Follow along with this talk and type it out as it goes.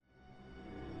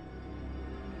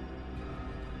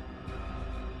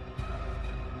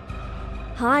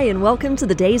Hi, and welcome to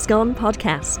the Days Gone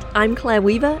podcast. I'm Claire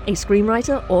Weaver, a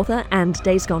screenwriter, author, and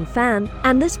Days Gone fan,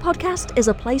 and this podcast is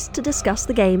a place to discuss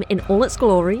the game in all its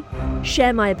glory,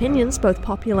 share my opinions, both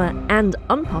popular and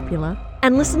unpopular,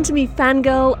 and listen to me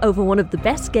fangirl over one of the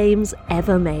best games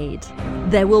ever made.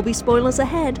 There will be spoilers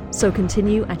ahead, so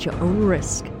continue at your own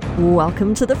risk.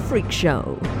 Welcome to the Freak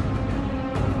Show.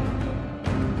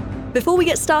 Before we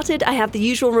get started, I have the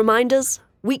usual reminders.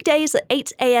 Weekdays at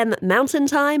 8 a.m. Mountain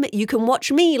Time, you can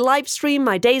watch me live stream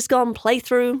my Days Gone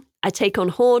playthrough. I take on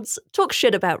hordes, talk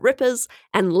shit about rippers,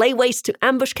 and lay waste to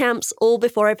ambush camps all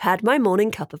before I've had my morning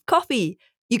cup of coffee.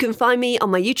 You can find me on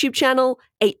my YouTube channel,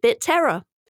 8-Bit Terror.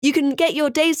 You can get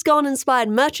your Days Gone inspired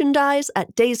merchandise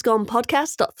at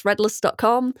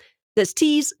daysgonepodcast.threadless.com. There's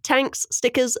tees, tanks,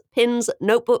 stickers, pins,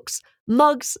 notebooks,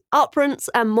 mugs, art prints,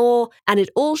 and more, and it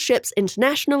all ships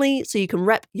internationally so you can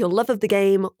rep your love of the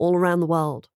game all around the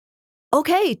world.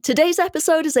 Okay, today's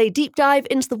episode is a deep dive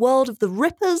into the world of the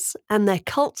Rippers and their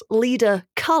cult leader,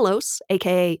 Carlos,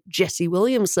 aka Jesse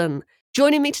Williamson.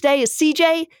 Joining me today is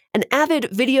CJ, an avid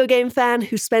video game fan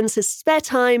who spends his spare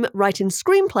time writing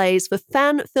screenplays for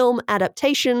fan film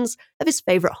adaptations of his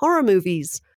favorite horror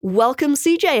movies. Welcome,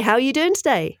 CJ. How are you doing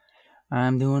today?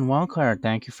 I'm doing well, Claire.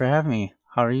 Thank you for having me.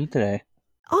 How are you today?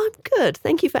 Oh, I'm good.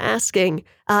 Thank you for asking.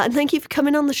 And thank you for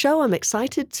coming on the show. I'm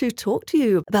excited to talk to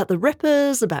you about the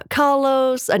Rippers, about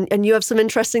Carlos, and you have some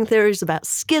interesting theories about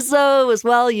Schizo as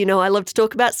well. You know, I love to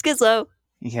talk about Schizo.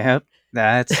 Yep,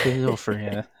 that's Schizo for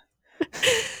you.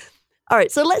 All right,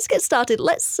 so let's get started.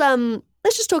 Let's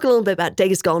just talk a little bit about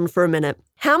Days Gone for a minute.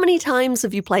 How many times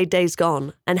have you played Days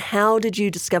Gone, and how did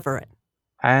you discover it?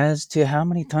 As to how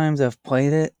many times I've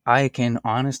played it, I can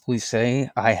honestly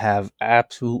say I have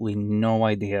absolutely no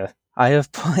idea. I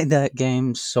have played that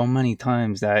game so many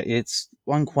times that it's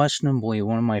unquestionably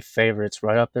one of my favorites,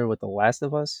 right up there with The Last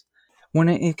of Us. When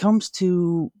it comes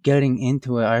to getting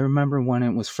into it, I remember when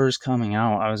it was first coming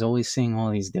out, I was always seeing all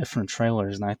these different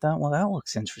trailers, and I thought, well, that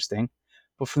looks interesting.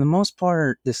 But for the most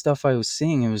part, the stuff I was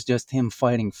seeing, it was just him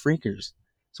fighting freakers.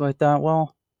 So I thought,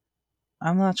 well,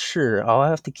 I'm not sure. I'll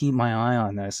have to keep my eye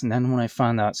on this. And then when I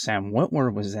found out Sam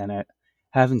Witwer was in it,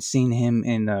 having seen him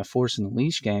in the Force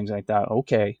Unleashed games, I thought,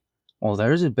 okay, well,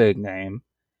 there's a big name.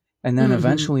 And then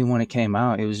eventually when it came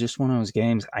out, it was just one of those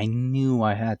games I knew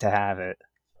I had to have it.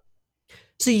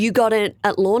 So you got it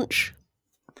at launch?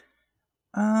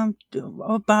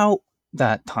 About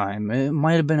that time. It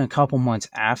might have been a couple months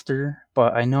after,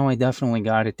 but I know I definitely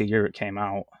got it the year it came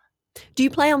out. Do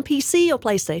you play on PC or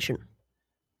PlayStation?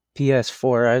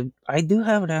 PS4. I do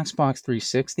have an Xbox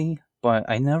 360, but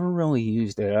I never really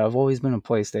used it. I've always been a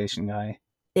PlayStation guy.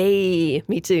 Hey,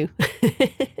 me too.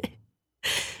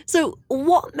 So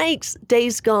what makes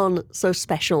Days Gone so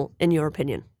special, in your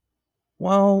opinion?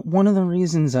 Well, one of the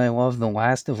reasons I love The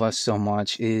Last of Us so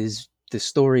much is the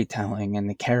storytelling and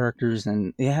the characters,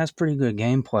 and it has pretty good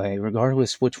gameplay,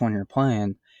 regardless which one you're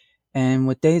playing. And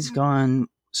with Days Gone,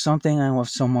 something I love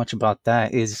so much about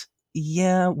that is,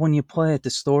 yeah, when you play it, the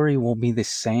story will be the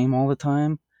same all the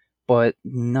time, but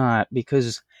not,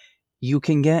 because you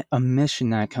can get a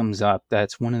mission that comes up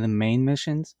that's one of the main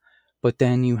missions, but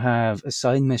then you have a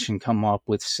side mission come up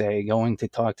with, say, going to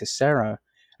talk to Sarah,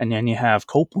 and then you have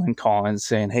Copeland calling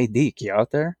saying, hey, Deke, you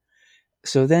out there?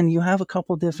 So then you have a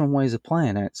couple different ways of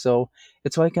playing it. So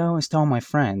it's like I always tell my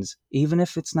friends, even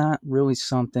if it's not really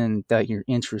something that you're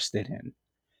interested in,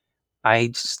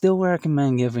 I still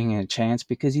recommend giving it a chance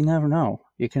because you never know.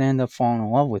 You can end up falling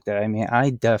in love with it. I mean, I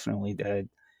definitely did.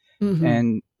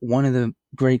 And one of the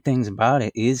great things about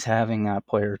it is having that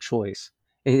player choice.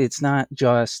 It's not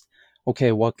just,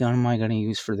 okay, what gun am I going to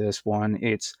use for this one?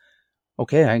 It's,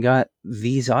 okay, I got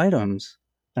these items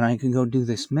and I can go do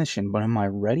this mission, but am I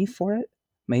ready for it?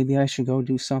 Maybe I should go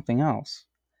do something else.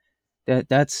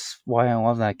 That's why I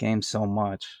love that game so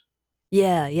much.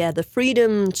 Yeah, the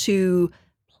freedom to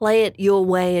play it your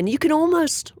way, and you can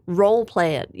almost role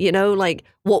play it, you know, like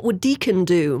what would Deacon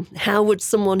do? How would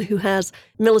someone who has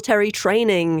military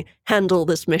training handle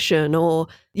this mission? Or,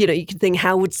 you know, you can think,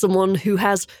 how would someone who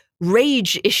has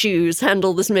rage issues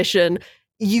handle this mission?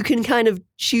 You can kind of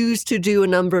choose to do a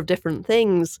number of different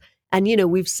things. And, you know,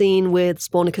 we've seen with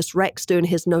Spornicus Rex doing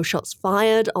his no shots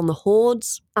fired on the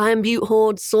hordes, Iron Butte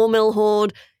horde, Sawmill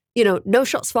horde, you know, no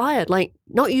shots fired, like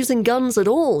not using guns at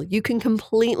all. You can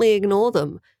completely ignore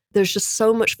them. There's just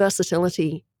so much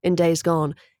versatility in Days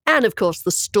Gone. And of course,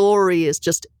 the story is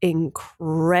just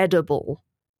incredible,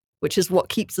 which is what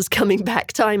keeps us coming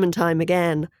back time and time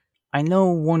again. I know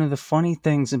one of the funny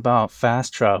things about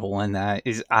fast travel in that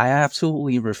is I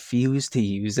absolutely refuse to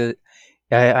use it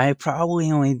I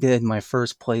probably only did my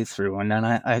first playthrough, and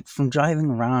then from driving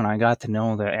around, I got to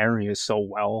know the area so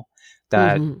well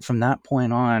that Hmm. from that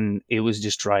point on, it was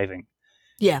just driving.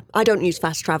 Yeah, I don't use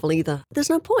fast travel either. There's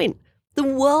no point. The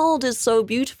world is so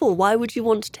beautiful. Why would you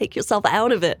want to take yourself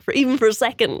out of it for even for a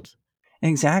second?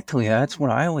 Exactly, that's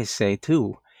what I always say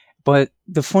too. But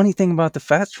the funny thing about the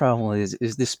fast travel is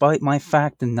despite my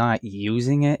fact of not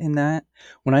using it in that,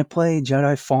 when I play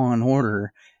Jedi Fallen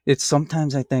Order, it's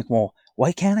sometimes I think, well,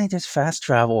 why can't I just fast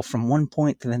travel from one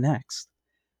point to the next?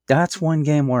 That's one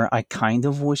game where I kind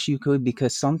of wish you could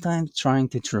because sometimes trying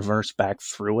to traverse back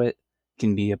through it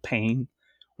can be a pain.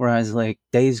 Whereas like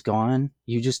Days Gone,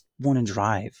 you just want to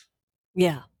drive.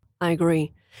 Yeah, I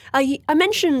agree. I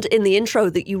mentioned in the intro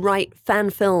that you write fan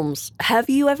films. Have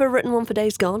you ever written one for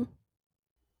Days Gone?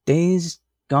 Days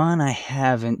Gone, I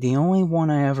haven't. The only one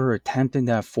I ever attempted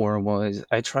that for was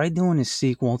I tried doing a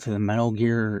sequel to the Metal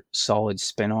Gear Solid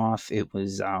spin-off. It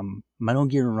was Metal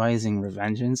Gear Rising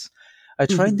Revengeance. I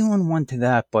tried Hmm. doing one to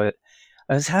that, but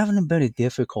I was having a bit of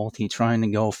difficulty trying to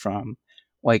go from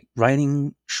like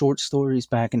writing short stories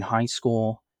back in high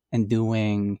school and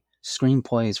doing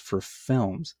screenplays for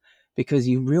films because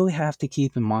you really have to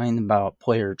keep in mind about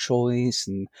player choice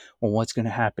and well what's going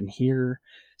to happen here.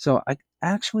 So I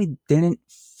actually didn't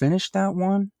finish that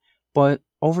one, but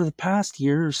over the past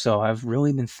year or so I've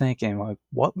really been thinking like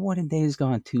what would a Days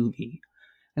Gone 2 be?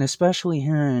 And especially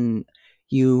hearing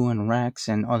you and Rex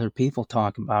and other people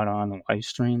talk about it on the live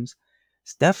streams,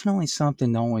 it's definitely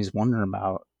something to always wonder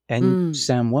about. And Mm.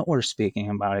 Sam Witwer speaking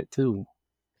about it too,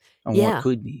 and what Yeah,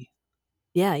 could be.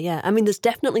 yeah. I mean, there's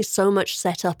definitely so much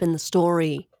set up in the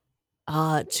story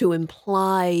to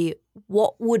imply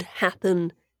what would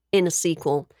happen in a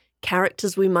sequel,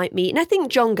 characters we might meet. And I think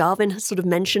John Garvin has sort of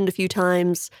mentioned a few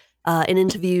times in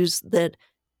interviews that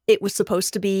it was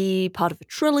supposed to be part of a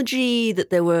trilogy, that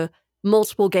there were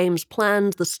multiple games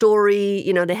planned, the story,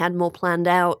 they had more planned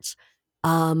out.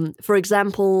 For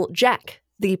example, Jack,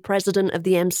 the president of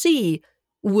the MC,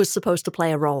 was supposed to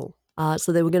play a role.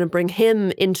 So they were going to bring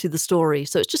him into the story.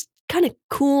 So it's just kind of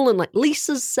cool and like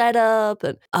Lisa's setup.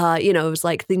 And, it was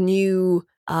like the new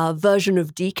version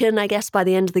of Deacon, I guess, by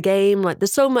the end of the game. Like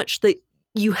there's so much that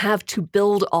you have to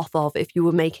build off of if you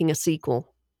were making a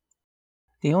sequel.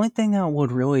 The only thing that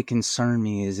would really concern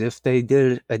me is if they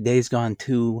did a Days Gone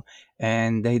 2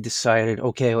 and they decided,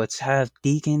 okay, let's have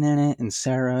Deacon in it and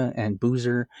Sarah and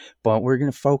Boozer, but we're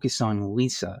going to focus on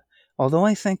Lisa. Although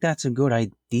I think that's a good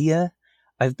idea,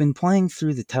 I've been playing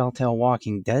through the Telltale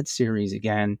Walking Dead series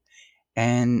again,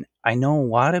 and I know a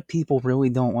lot of people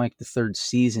really don't like the third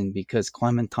season because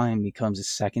Clementine becomes a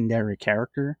secondary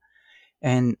character.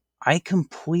 And I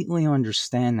completely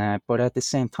understand that, but at the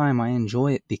same time, I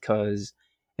enjoy it because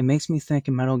it makes me think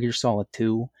of Metal Gear Solid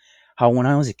 2. How when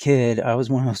I was a kid, I was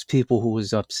one of those people who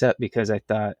was upset because I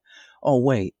thought, oh,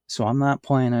 wait, so I'm not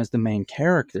playing as the main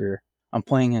character, I'm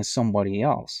playing as somebody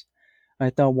else. I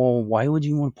thought, well, why would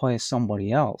you want to play as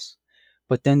somebody else?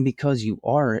 But then because you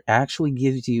are, it actually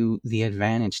gives you the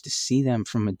advantage to see them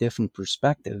from a different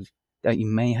perspective that you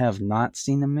may have not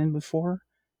seen them in before,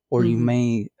 or you Hmm.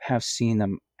 may have seen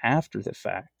them after the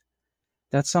fact.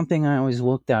 That's something I always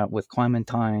looked at with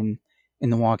Clementine in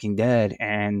The Walking Dead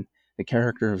and the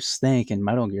character of Snake in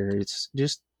Metal Gear. It's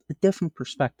just a different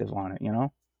perspective on it, you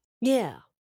know? Yeah.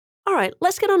 All right,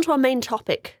 let's get on to our main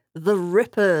topic, the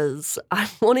Rippers.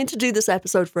 I've wanted to do this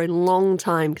episode for a long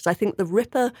time because I think the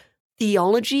Ripper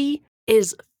theology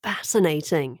is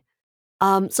fascinating.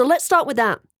 So let's start with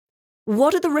that.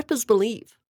 What do the Rippers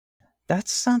believe?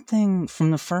 That's something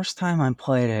from the first time I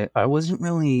played it, I wasn't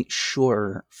really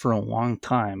sure for a long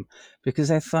time because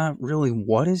I thought, really,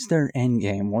 what is their end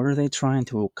game? What are they trying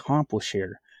to accomplish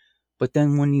here? But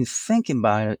then when you think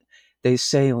about it, they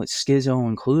say, like Schizo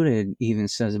included, even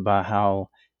says about how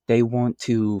they want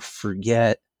to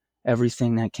forget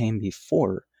everything that came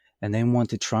before and they want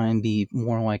to try and be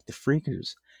more like the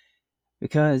Freakers.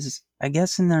 Because I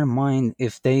guess in their mind,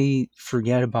 if they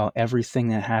forget about everything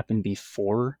that happened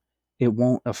before, it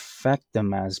won't affect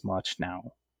them as much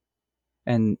now.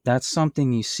 And that's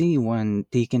something you see when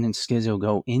Deacon and Schizo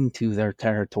go into their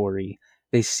territory.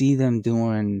 They see them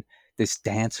doing this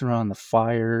dance around the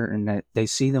fire and that they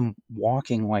see them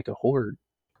walking like a horde.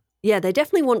 Yeah, they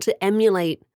definitely want to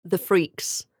emulate the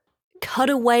freaks,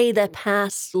 cut away their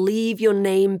past, leave your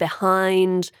name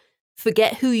behind,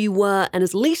 forget who you were, and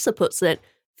as Lisa puts it,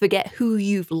 forget who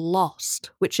you've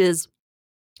lost, which is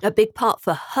a big part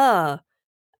for her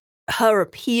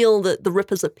appeal, the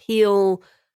Ripper's appeal,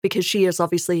 because she has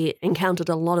obviously encountered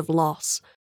a lot of loss.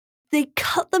 They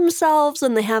cut themselves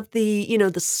and they have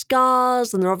the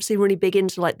scars, and they're obviously really big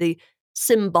into like the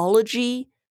symbology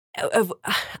of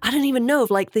I don't even know,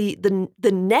 of like the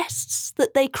nests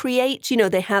that they create. You know,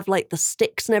 they have like the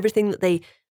sticks and everything that they,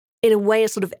 in a way, are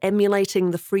sort of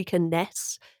emulating the freaker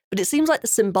nests. But it seems like the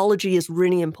symbology is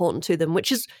really important to them,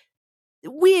 which is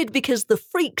weird because the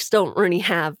freaks don't really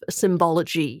have a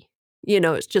symbology. You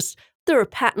know, it's just there are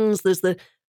patterns. There's the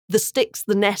sticks,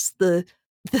 the nests, the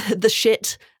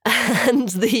shit, and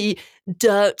the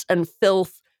dirt and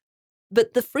filth.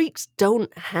 But the freaks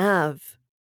don't have,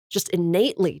 just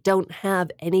innately don't have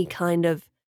any kind of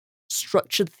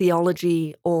structured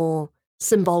theology or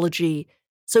symbology.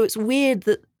 So it's weird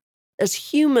that as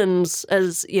humans,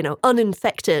 as, you know,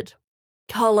 uninfected,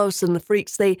 Carlos and the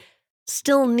freaks, they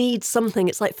still need something.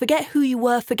 It's like, forget who you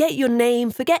were, forget your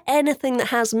name, forget anything that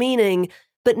has meaning,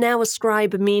 but now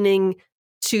ascribe a meaning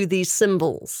to these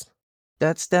symbols.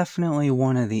 That's definitely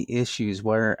one of the issues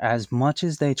where, as much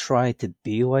as they try to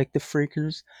be like the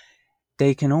Freakers,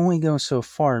 they can only go so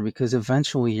far because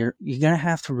eventually you're gonna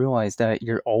have to realize that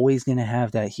you're always gonna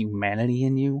have that humanity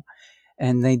in you,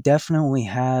 and they definitely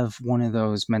have one of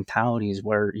those mentalities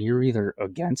where you're either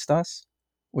against us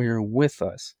or you're with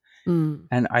us. Mm,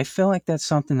 And I feel like that's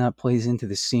something that plays into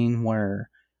the scene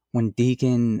where when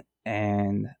Deacon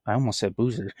and I almost said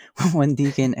Boozer, when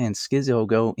Deacon and Schizo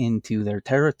go into their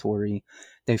territory,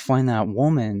 they find that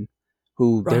woman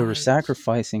who they were right.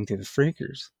 sacrificing to the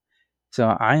Freakers.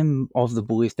 So I'm of the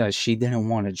belief that she didn't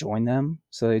want to join them.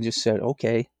 So they just said,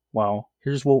 okay, well,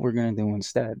 here's what we're going to do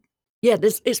instead. Yeah,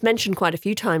 it's mentioned quite a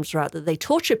few times throughout that they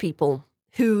torture people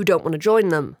who don't want to join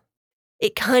them.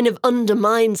 It kind of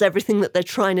undermines everything that they're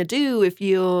trying to do. If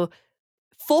you're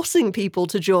forcing people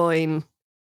to join,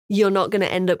 you're not going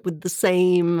to end up with the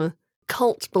same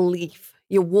cult belief.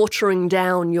 You're watering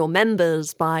down your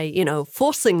members by, you know,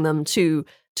 forcing them to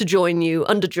join you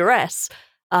under duress.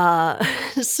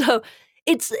 So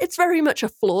it's very much a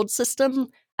flawed system.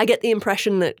 I get the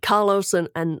impression that Carlos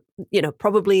and you know,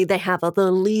 probably they have other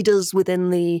leaders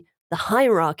within the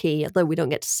hierarchy, although we don't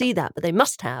get to see that, but they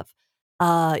must have.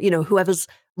 You know, whoever's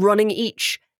running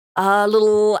each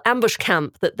little ambush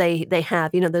camp that they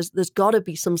have. You know, there's got to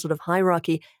be some sort of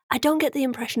hierarchy. I don't get the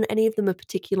impression any of them are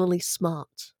particularly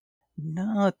smart.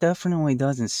 No, it definitely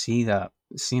doesn't seem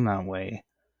that way.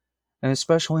 And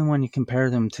especially when you compare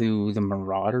them to the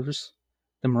Marauders.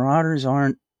 The Marauders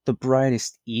aren't the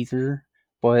brightest either,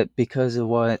 but because of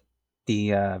what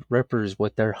the Rippers,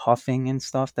 what they're huffing and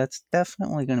stuff, that's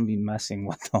definitely going to be messing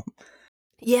with them.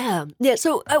 Yeah, yeah.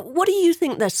 So, what do you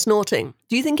think they're snorting?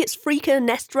 Do you think it's freaker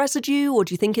nest residue, or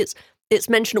do you think it's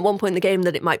mentioned at one point in the game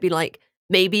that it might be like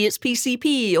maybe it's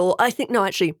PCP? Or I think no,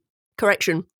 actually,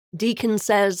 correction. Deacon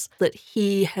says that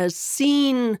he has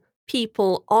seen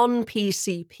people on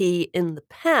PCP in the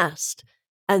past,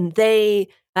 and they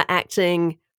are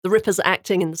acting. The Rippers are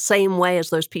acting in the same way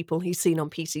as those people he's seen on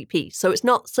PCP. So it's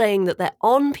not saying that they're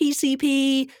on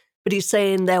PCP, but he's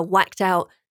saying they're whacked out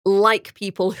like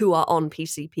people who are on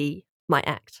PCP might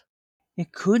act.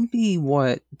 It could be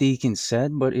what Deacon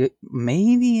said, but it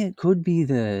could be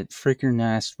the Fricker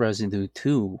Nest residue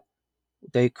too.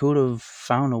 They could have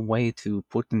found a way to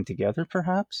put them together,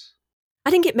 perhaps.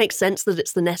 I think it makes sense that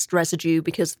it's the nest residue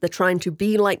because they're trying to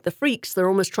be like the freaks. They're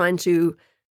almost trying to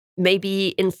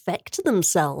maybe infect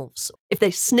themselves. If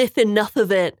they sniff enough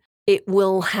of it, it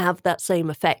will have that same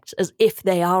effect as if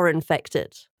they are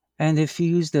infected. And if you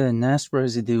use the nest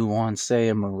residue on, say,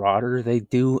 a marauder, they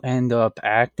do end up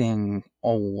acting a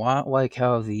lot like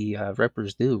how the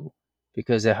Rippers do,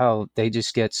 because of how they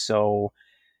just get so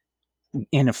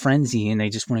in a frenzy and they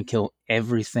just want to kill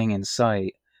everything in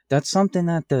sight. That's something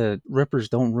that the Rippers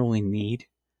don't really need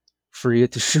for you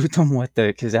to shoot them with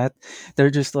it, because that they're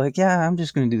just like, yeah, I'm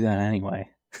just going to do that anyway.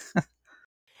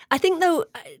 I think, though,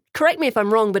 correct me if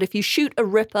I'm wrong, but if you shoot a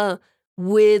Ripper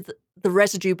with the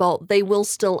residue bolt, they will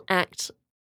still act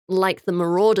like the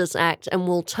Marauders act and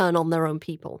will turn on their own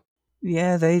people.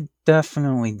 Yeah, they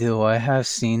definitely do. I have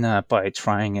seen that by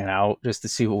trying it out just to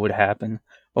see what would happen.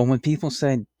 But when people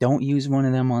say don't use one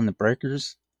of them on the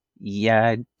breakers, yeah,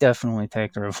 I definitely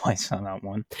take their advice on that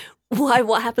one. Why?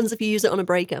 What happens if you use it on a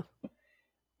breaker?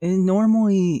 And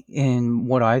normally, in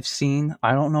what I've seen,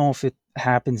 I don't know if it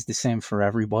happens the same for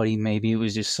everybody. Maybe it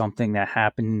was just something that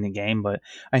happened in the game, but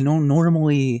I know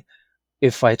normally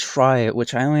if I try it,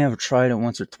 which I only ever tried it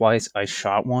once or twice, I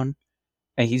shot one.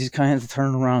 And he just kind of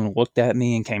turned around and looked at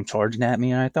me and came charging at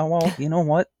me. And I thought, well, you know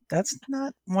what? That's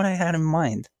not what I had in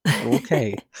mind. But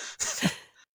okay.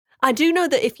 I do know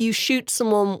that if you shoot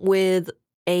someone with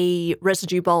a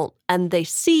residue bolt and they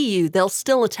see you, they'll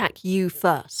still attack you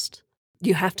first.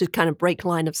 You have to kind of break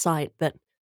line of sight, but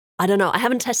I don't know. I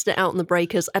haven't tested it out on the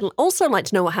breakers. I'd also like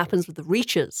to know what happens with the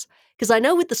reachers, because I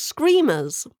know with the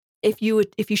screamers, if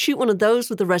you shoot one of those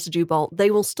with the residue bolt,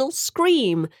 they will still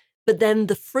scream, but then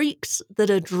the freaks that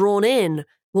are drawn in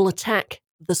will attack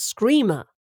the screamer,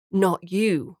 not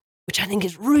you, which I think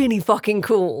is really fucking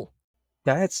cool.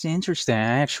 That's interesting.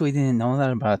 I actually didn't know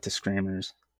that about the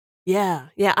screamers. Yeah,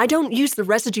 yeah. I don't use the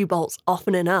residue bolts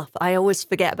often enough. I always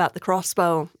forget about the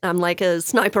crossbow. I'm like a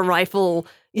sniper rifle,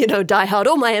 diehard.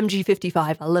 Oh, my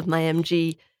MG55. I love my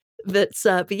MG. But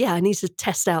yeah, I need to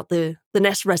test out the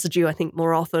nest residue, I think,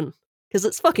 more often because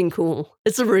it's fucking cool.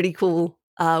 It's a really cool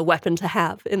weapon to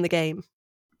have in the game.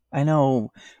 I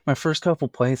know my first couple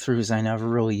playthroughs, I never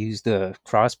really used the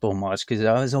crossbow much because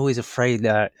I was always afraid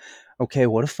that, okay,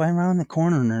 what if I round the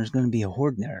corner and there's going to be a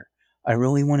horde there? I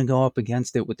really want to go up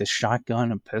against it with a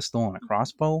shotgun, a pistol, and a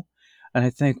crossbow. And I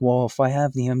think, well, if I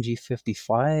have the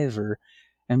MG55 or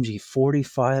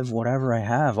MG45, whatever I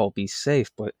have, I'll be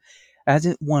safe. But as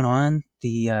it went on,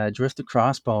 the drifted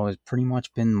crossbow has pretty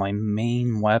much been my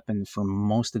main weapon for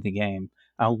most of the game,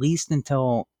 at least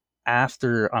until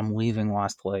after I'm leaving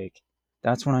Lost Lake.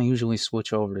 That's when I usually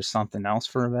switch over to something else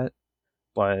for a bit.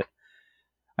 But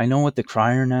I know with the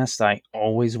Crier Nest, I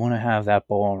always want to have that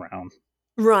bow around.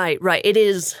 Right, right. It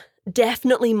is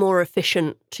definitely more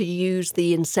efficient to use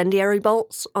the incendiary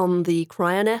bolts on the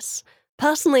Cryonis.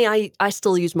 Personally, I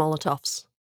still use Molotovs.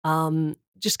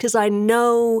 Just because I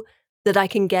know that I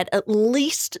can get at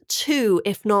least 2,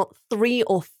 if not 3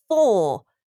 or 4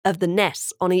 of the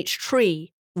nests on each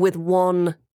tree with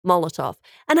one Molotov.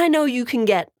 And I know you can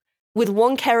get, with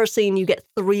 1 kerosene, you get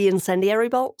 3 incendiary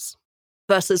bolts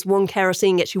versus 1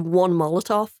 kerosene gets you 1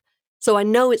 Molotov. So I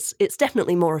know it's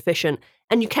definitely more efficient.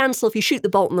 And you can still, if you shoot the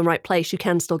bolt in the right place, you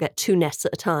can still get 2 nests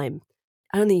at a time.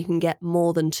 I don't think you can get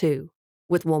more than 2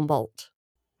 with 1 bolt.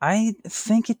 I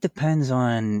think it depends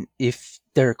on if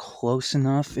they're close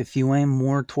enough. If you aim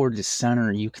more toward the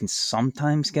center, you can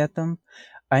sometimes get them.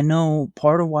 I know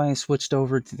part of why I switched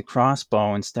over to the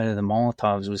crossbow instead of the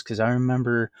Molotovs was because I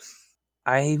remember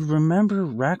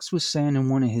Rex was saying in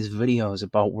one of his videos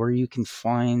about where you can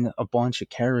find a bunch of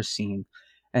kerosene.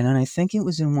 And then I think it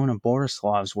was in one of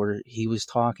Borislav's where he was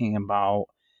talking about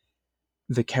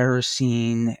the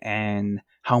kerosene and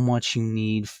how much you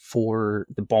need for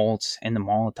the bolts and the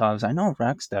Molotovs. I know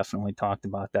Rex definitely talked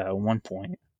about that at one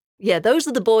point. Yeah, those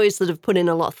are the boys that have put in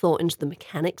a lot of thought into the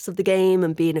mechanics of the game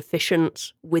and being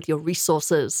efficient with your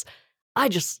resources. I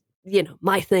just,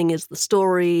 my thing is the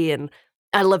story, and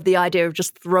I love the idea of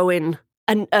just throwing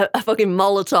a fucking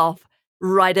Molotov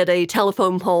right at a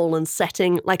telephone pole and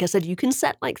setting, like I said, you can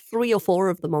set like 3 or 4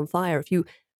 of them on fire.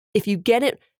 If you get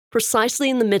it precisely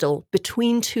in the middle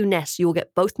between 2 nests, you'll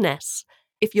get both nests.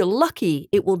 If you're lucky,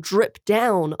 it will drip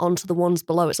down onto the ones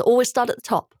below it. So always start at the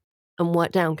top and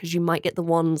work down because you might get the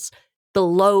ones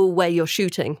below where you're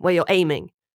shooting, where you're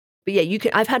aiming. But yeah,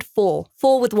 I've had 4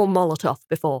 with 1 Molotov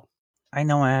before. I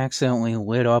know I accidentally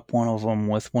lit up one of them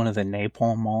with one of the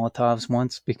napalm Molotovs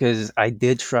once because I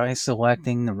did try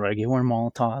selecting the regular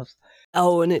Molotovs.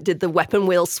 Oh, and it did the weapon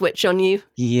wheel switch on you.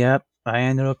 Yep, I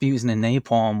ended up using the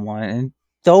napalm one, and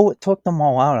though it took them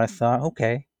all out, I thought,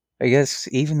 okay, I guess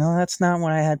even though that's not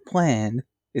what I had planned,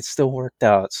 it still worked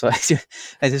out. So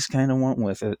I just kind of went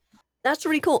with it. That's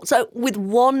really cool. So with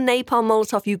 1 napalm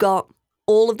Molotov, you got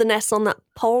all of the nests on that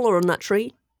pole or on that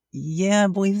tree? Yeah, I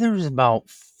believe there was about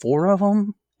 4 of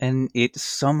them, and it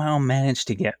somehow managed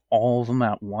to get all of them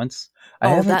at once. I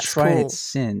Oh, haven't that's tried it cool.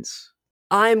 since.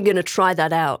 I'm going to try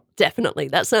that out. Definitely.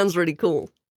 That sounds really cool.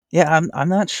 Yeah, I'm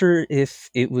not sure if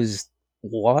it was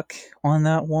luck on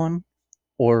that one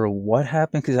or what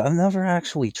happened because I've never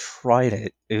actually tried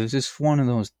it. It was just one of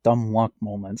those dumb luck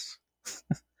moments.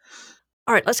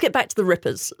 All right, let's get back to the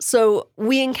Rippers. So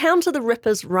we encounter the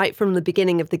Rippers right from the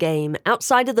beginning of the game.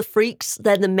 Outside of the Freaks,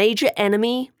 they're the major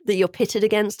enemy that you're pitted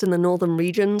against in the northern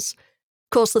regions. Of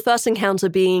course, the first encounter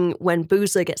being when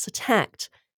Boozer gets attacked.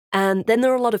 And then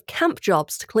there are a lot of camp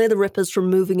jobs to clear the Rippers from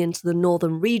moving into the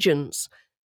northern regions.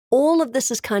 All of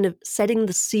this is kind of setting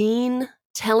the scene,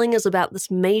 telling us about this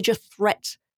major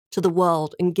threat to the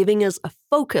world and giving us a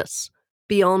focus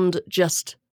beyond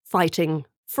just fighting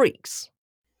freaks.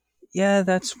 Yeah,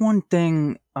 that's one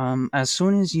thing. As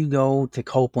soon as you go to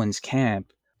Copeland's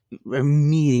camp,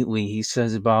 immediately he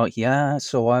says about, yeah,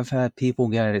 so I've had people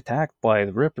get attacked by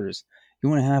the Rippers. You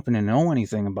wouldn't happen to know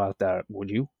anything about that, would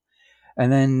you?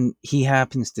 And then he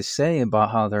happens to say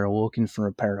about how they're looking for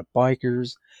a pair of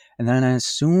bikers. And then as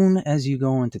soon as you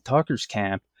go into Tucker's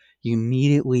camp, you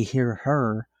immediately hear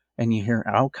her and you hear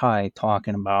Alkai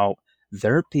talking about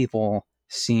their people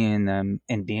seeing them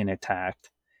and being attacked.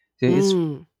 It's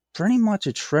Mm. pretty much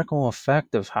a trickle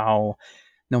effect of how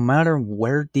no matter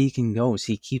where Deacon goes,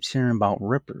 he keeps hearing about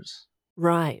Rippers.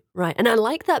 Right, right. And I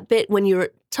like that bit when you're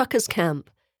at Tucker's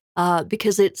camp,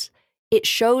 because it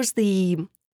shows the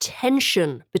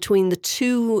tension between the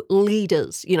two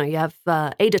leaders. You know, you have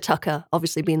Ada Tucker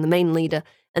obviously being the main leader,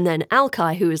 and then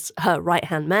Alkai, who is her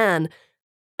right-hand man.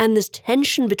 And there's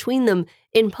tension between them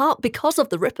in part because of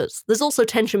the Rippers. There's also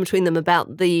tension between them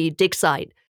about the dig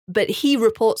site. But he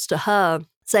reports to her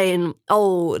saying,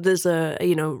 oh, there's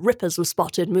Rippers were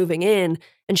spotted moving in.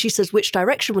 And she says, which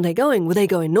direction were they going? Were they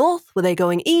going north? Were they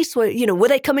going east? Were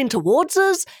they coming towards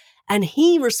us? And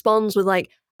he responds with like,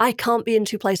 I can't be in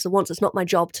two places at once. It's not my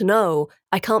job to know.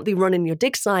 I can't be running your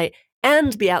dig site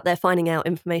and be out there finding out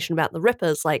information about the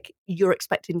Rippers. Like, you're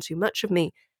expecting too much of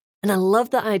me. And I love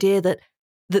the idea that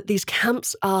these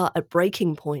camps are at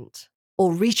breaking point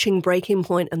or reaching breaking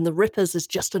point, and the Rippers is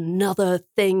just another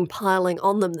thing piling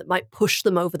on them that might push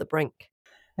them over the brink.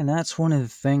 And that's one of the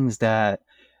things that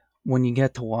when you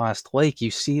get to Lost Lake, you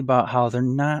see about how they're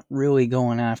not really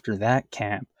going after that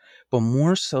camp, but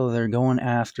more so they're going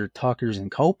after Tucker's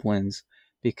and Copeland's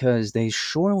because they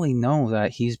surely know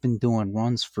that he's been doing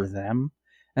runs for them.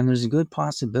 And there's a good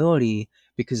possibility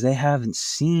because they haven't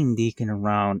seen Deacon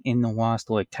around in the Lost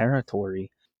Lake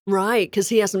territory. Right, because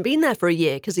he hasn't been there for a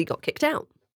year because he got kicked out.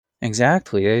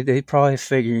 Exactly. They probably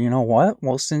figure, you know what?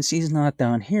 Well, since he's not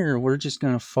down here, we're just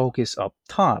going to focus up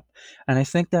top. And I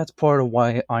think that's part of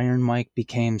why Iron Mike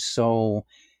became so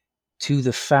to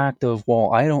the fact of,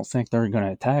 well, I don't think they're going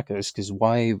to attack us because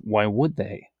why would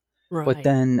they? Right. But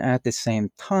then at the same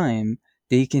time,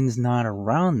 Deacon's not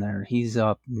around there. He's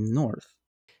up north.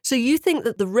 So you think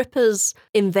that the Rippers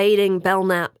invading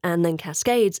Belknap and then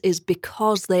Cascades is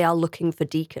because they are looking for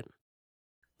Deacon?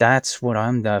 That's what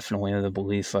I'm definitely of the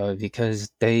belief of,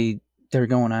 because they're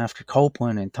going after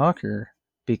Copeland and Tucker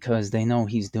because they know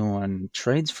he's doing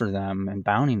trades for them and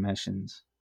bounty missions.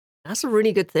 That's a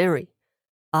really good theory.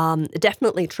 It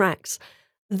definitely tracks.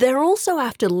 They're also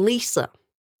after Lisa.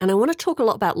 And I want to talk a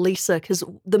lot about Lisa because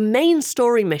the main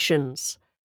story missions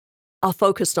are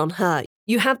focused on her.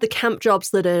 You have the camp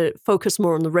jobs that are focused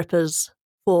more on the Rippers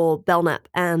for Belknap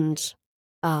and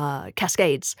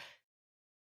Cascades.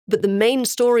 But the main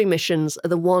story missions are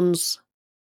the ones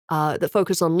that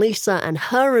focus on Lisa and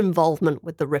her involvement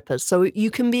with the Rippers. So you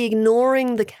can be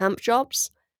ignoring the camp jobs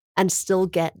and still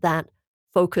get that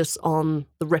focus on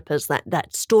the Rippers,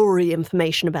 that story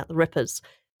information about the Rippers.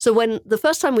 So when the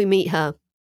first time we meet her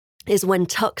is when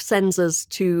Tuck sends us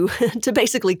to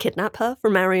basically kidnap her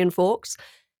from Marion Forks,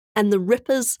 and the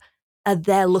Rippers are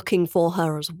there looking for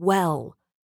her as well.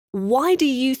 Why do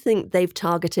you think they've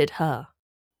targeted her?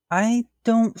 I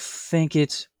don't think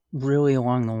it's really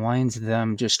along the lines of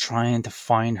them just trying to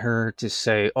find her to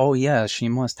say, oh yeah, she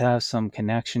must have some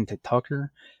connection to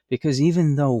Tucker, because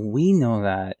even though we know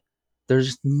that,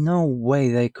 there's no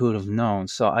way they could have known.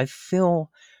 So I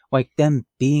feel like them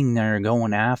being there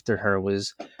going after her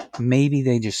was maybe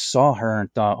they just saw her and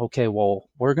thought, okay, well,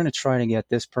 we're going to try to get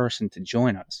this person to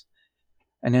join us.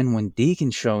 And then when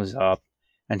Deacon shows up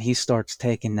and he starts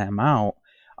taking them out,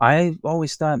 I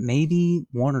always thought maybe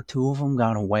one or two of them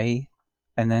got away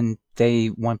and then they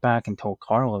went back and told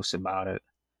Carlos about it.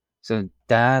 So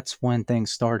that's when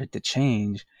things started to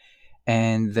change.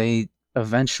 And they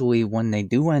eventually, when they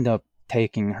do end up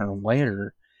taking her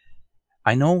later,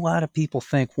 I know a lot of people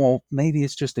think, well, maybe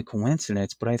it's just a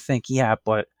coincidence, but I think, yeah,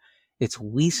 but it's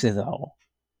Lisa though.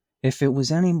 If it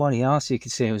was anybody else, you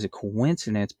could say it was a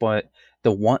coincidence, but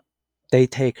the one they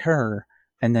take her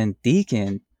and then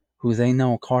Deacon, who they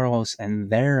know Carlos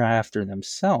and they're after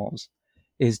themselves,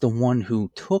 is the one who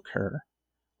took her.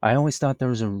 I always thought there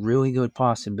was a really good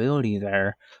possibility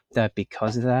there that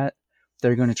because of that,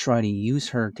 they're going to try to use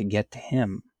her to get to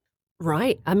him.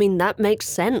 Right. I mean, that makes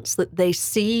sense that they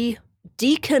see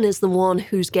Deacon is the one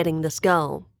who's getting this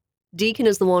girl. Deacon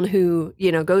is the one who,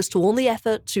 goes to all the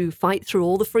effort to fight through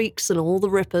all the freaks and all the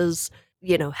Rippers,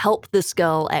 help this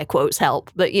girl, air quotes help,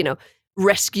 but,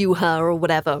 rescue her or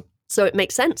whatever. So it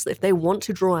makes sense that if they want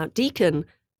to draw out Deacon,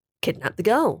 kidnap the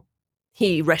girl.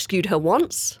 He rescued her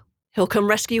once, he'll come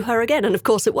rescue her again. And of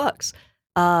course it works.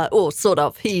 Or sort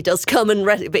of. He does come and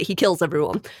but he kills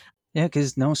everyone. Yeah,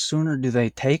 because no sooner do they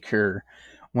take her,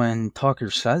 when Tucker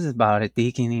says about it,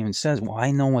 Deacon even says, well,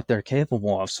 I know what they're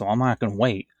capable of, so I'm not going to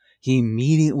wait. He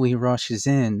immediately rushes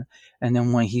in, and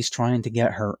then when he's trying to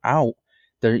get her out,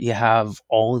 there you have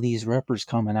all of these Rippers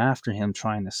coming after him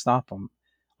trying to stop him.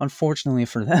 Unfortunately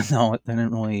for them, though, it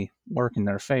didn't really work in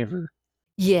their favor.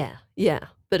 Yeah.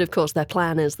 But of course their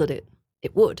plan is that it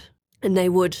would. And they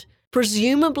would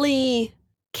presumably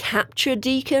capture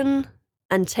Deacon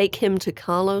and take him to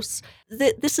Carlos.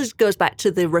 This goes back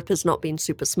to the Rippers not being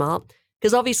super smart.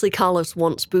 Because obviously Carlos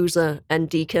wants Boozer and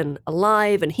Deacon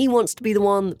alive, and he wants to be the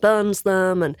one that burns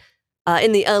them. And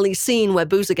in the early scene where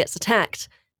Boozer gets attacked,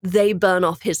 they burn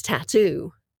off his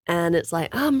tattoo. And it's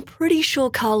like, I'm pretty sure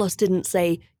Carlos didn't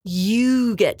say,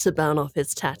 you get to burn off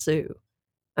his tattoo.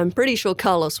 I'm pretty sure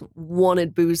Carlos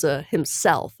wanted Boozer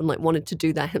himself and like wanted to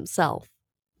do that himself.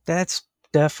 That's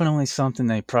definitely something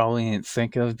they probably didn't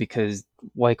think of because,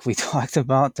 like we talked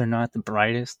about, they're not the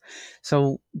brightest.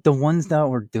 So the ones that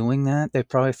were doing that, they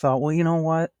probably thought, well, you know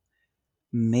what?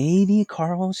 Maybe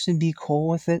Carlos should be cool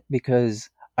with it because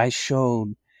I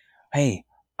showed, hey,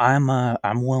 I'm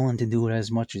willing to do it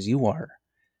as much as you are.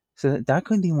 So that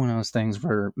could be one of those things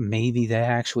where maybe they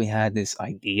actually had this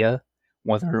idea,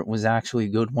 whether it was actually a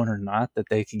good one or not, that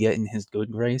they could get in his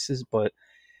good graces. But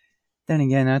then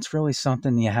again, that's really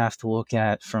something you have to look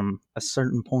at from a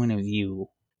certain point of view.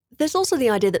 There's also the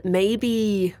idea that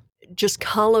maybe just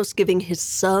Carlos giving his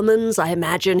sermons, I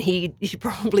imagine he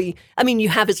probably, I mean, you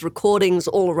have his recordings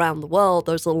all around the world,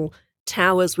 those little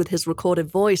towers with his recorded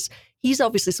voice. He's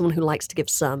obviously someone who likes to give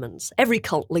sermons. Every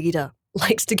cult leader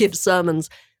likes to give sermons.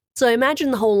 So I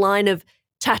imagine the whole line of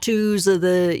tattoos are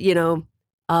the,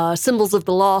 symbols of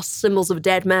the lost, symbols of a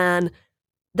dead man.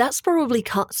 That's probably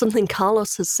something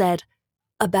Carlos has said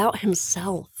about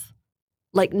himself.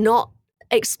 Like, not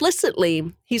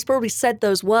explicitly, he's probably said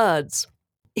those words.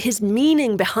 His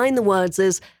meaning behind the words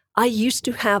is, I used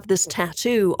to have this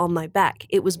tattoo on my back.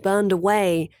 It was burned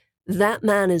away. That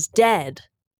man is dead.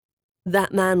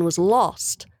 That man was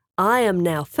lost. I am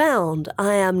now found.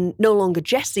 I am no longer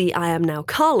Jesse. I am now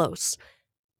Carlos.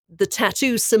 The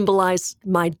tattoo symbolized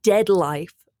my dead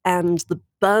life, and the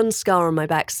burn scar on my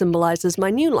back symbolizes my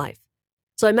new life.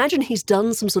 So I imagine he's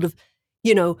done some sort of,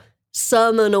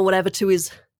 sermon or whatever to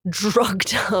his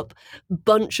drugged up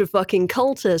bunch of fucking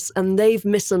cultists, and they've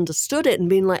misunderstood it and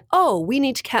been like, oh, we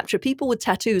need to capture people with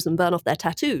tattoos and burn off their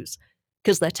tattoos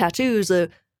because their tattoos are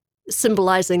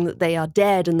symbolizing that they are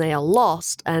dead and they are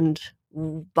lost, and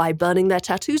by burning their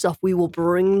tattoos off, we will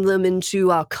bring them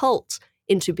into our cult,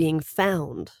 into being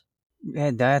found.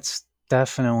 Yeah, that's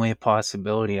definitely a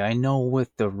possibility. I know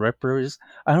with the Rippers,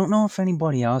 I don't know if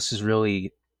anybody else has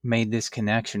really made this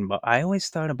connection, but I always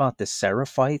thought about the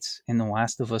Seraphites in The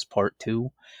Last of Us Part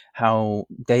 2, how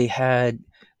they had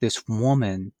this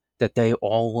woman that they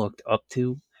all looked up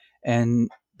to.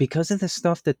 And because of the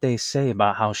stuff that they say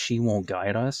about how she won't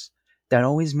guide us, that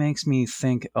always makes me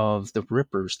think of the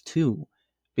Rippers too,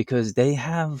 because they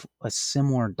have a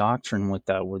similar doctrine with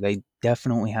that, where they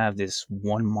definitely have this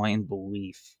one mind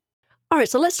belief. All right,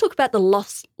 so let's talk about the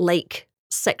Lost Lake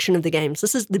section of the games.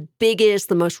 This is the biggest,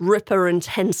 the most Ripper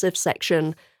intensive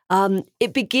section.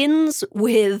 It begins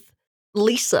with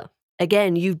Lisa.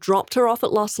 Again, you dropped her off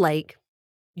at Lost Lake.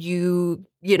 Go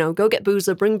get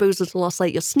Boozer, bring Boozer to Lost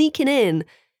Lake. You're sneaking in.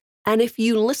 And if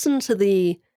you listen to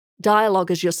the dialogue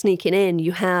as you're sneaking in,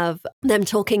 you have them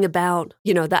talking about,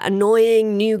 that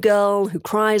annoying new girl who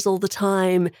cries all the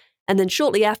time. And then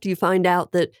shortly after, you find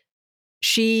out that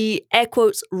she, air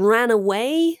quotes, ran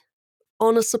away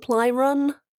on a supply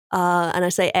run. And I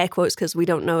say air quotes because we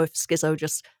don't know if Schizo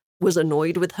just was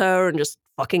annoyed with her and just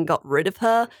fucking got rid of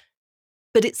her.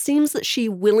 But it seems that she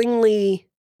willingly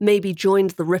maybe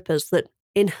joined the Rippers, that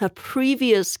in her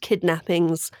previous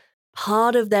kidnappings,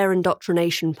 part of their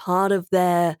indoctrination, part of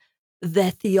their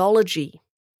theology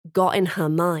got in her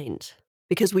mind.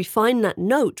 Because we find that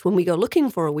note when we go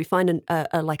looking for her. We find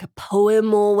like a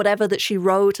poem or whatever that she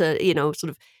wrote, sort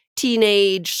of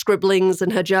teenage scribblings in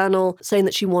her journal saying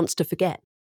that she wants to forget.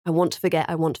 I want to forget,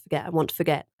 I want to forget, I want to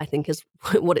forget, I think is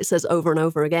what it says over and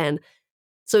over again.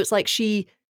 So it's like she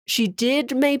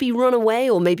did maybe run away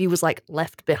or maybe was like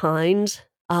left behind,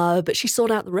 but she sought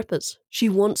out the Rippers. She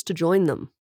wants to join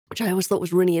them, which I always thought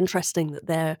was really interesting, that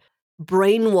their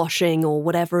brainwashing or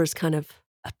whatever is kind of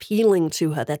appealing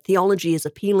to her. Their theology is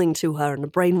appealing to her, and the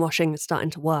brainwashing is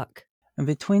starting to work. And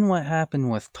between what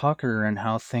happened with Tucker and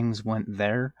how things went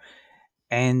there,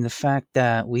 and the fact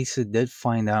that Lisa did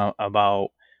find out about,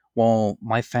 well,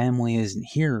 my family isn't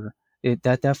here,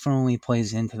 that definitely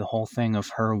plays into the whole thing of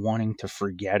her wanting to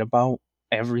forget about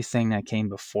everything that came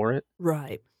before it.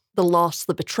 Right. The loss,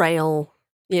 the betrayal,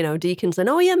 Deacon saying,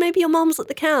 oh yeah, maybe your mom's at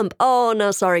the camp. Oh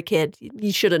no, sorry kid.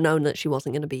 You should have known that she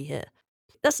wasn't going to be here.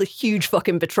 That's a huge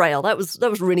fucking betrayal. That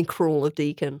was really cruel of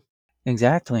Deacon.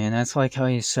 Exactly, and that's like how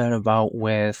you said about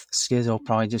with Schizo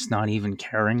probably just not even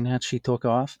caring that she took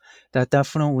off. That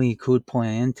definitely could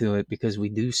play into it because we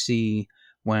do see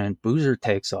when Boozer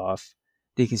takes off,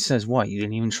 Deacon says, what, you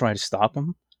didn't even try to stop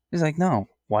him? He's like, no,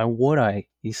 why would I?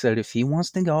 He said, if he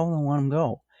wants to go, then let him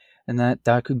go. And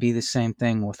that could be the same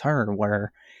thing with her,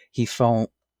 where he felt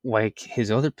like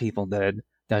his other people did,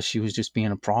 that she was just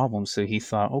being a problem. So he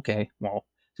thought, okay, well,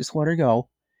 just let her go.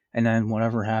 And then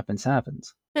whatever happens,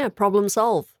 happens. Yeah, problem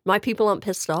solved. My people aren't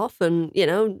pissed off, and,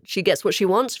 she gets what she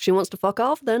wants. If she wants to fuck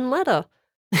off, then let her.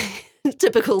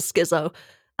 Typical Schizo.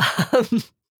 Um,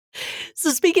 so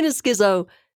speaking of Schizo,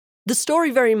 the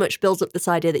story very much builds up this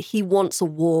idea that he wants a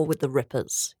war with the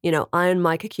Rippers. Iron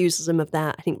Mike accuses him of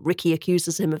that. I think Ricky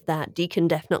accuses him of that. Deacon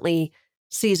definitely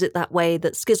sees it that way,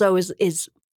 that Schizo is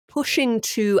pushing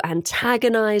to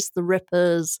antagonize the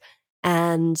Rippers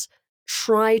and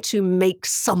try to make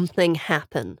something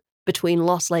happen between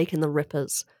Lost Lake and the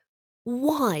Rippers.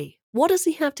 Why? What does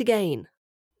he have to gain?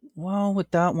 Well,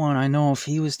 with that one, I know if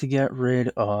he was to get rid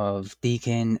of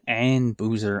Deacon and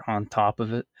Boozer on top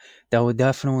of it, that would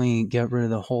definitely get rid of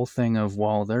the whole thing of,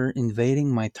 well, they're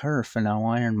invading my turf and now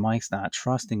Iron Mike's not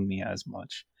trusting me as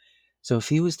much. So if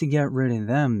he was to get rid of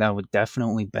them, that would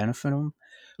definitely benefit him.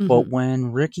 Hmm. But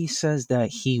when Ricky says that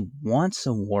he wants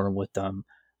a war with them,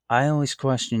 I always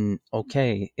question,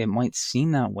 okay, it might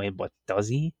seem that way, but does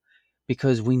he?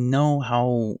 Because we know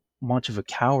how much of a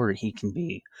coward he can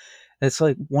be. It's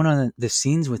like one of the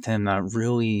scenes with him that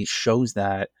really shows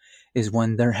that is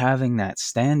when they're having that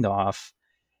standoff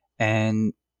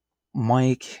and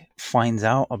Mike finds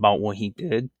out about what he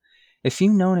did. If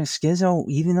you notice, Skizzo,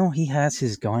 even though he has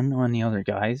his gun on the other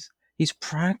guys, he's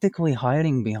practically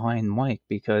hiding behind Mike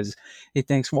because he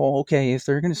thinks, well, okay, if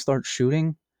they're going to start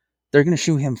shooting, they're going to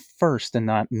shoot him first and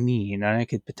not me, and then I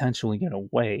could potentially get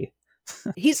away.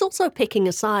 He's also picking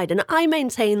a side, and I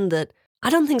maintain that I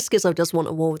don't think Schizo does want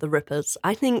a war with the Rippers.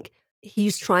 I think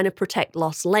he's trying to protect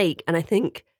Lost Lake, and I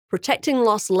think protecting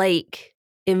Lost Lake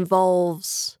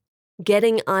involves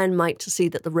getting Iron Mike to see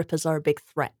that the Rippers are a big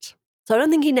threat. So I don't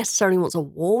think he necessarily wants a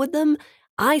war with them.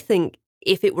 I think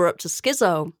if it were up to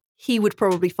Schizo, he would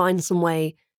probably find some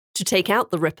way to take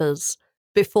out the Rippers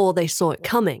before they saw it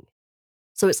coming.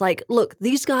 So it's like, look,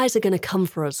 these guys are going to come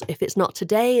for us. If it's not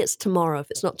today, it's tomorrow.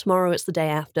 If it's not tomorrow, it's the day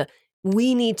after.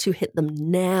 We need to hit them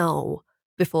now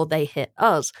before they hit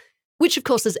us, which of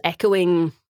course is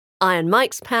echoing Iron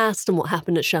Mike's past and what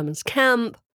happened at Sherman's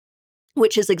camp,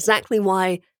 which is exactly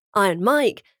why Iron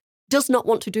Mike does not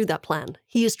want to do that plan.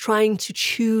 He is trying to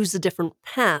choose a different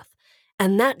path.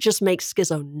 And that just makes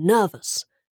Schizo nervous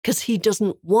because he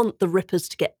doesn't want the Rippers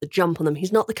to get the jump on them.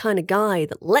 He's not the kind of guy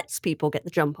that lets people get the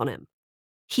jump on him.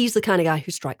 He's the kind of guy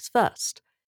who strikes first.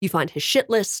 You find his shit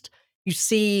list, you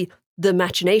see the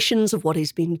machinations of what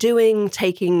he's been doing,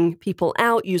 taking people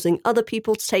out, using other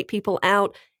people to take people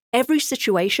out. Every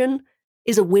situation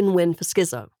is a win-win for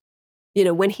Schizo.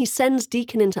 When he sends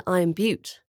Deacon into Iron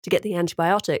Butte to get the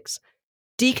antibiotics,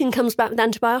 Deacon comes back with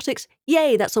antibiotics.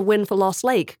 Yay, that's a win for Lost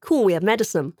Lake. Cool, we have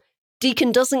medicine.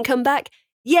 Deacon doesn't come back.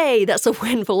 Yay, that's a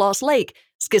win for Lost Lake.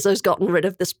 Schizo's gotten rid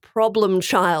of this problem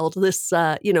child, this,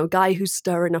 guy who's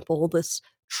stirring up all this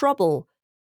trouble.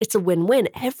 It's a win-win.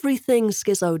 Everything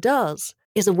Schizo does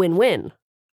is a win-win,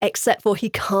 except for he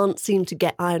can't seem to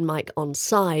get Iron Mike on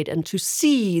side and to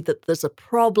see that there's a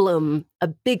problem, a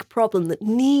big problem that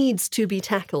needs to be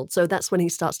tackled. So that's when he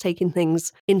starts taking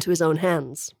things into his own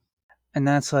hands. And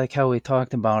that's like how we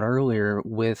talked about earlier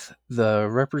with the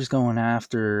Rippers going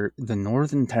after the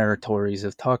northern territories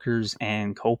of Tuckers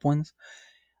and Copeland's.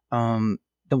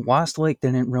 The Lost Lake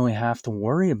didn't really have to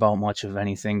worry about much of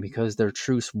anything because their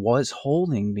truce was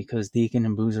holding because Deacon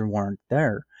and Boozer weren't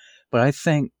there. But I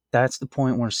think that's the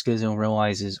point where Schizo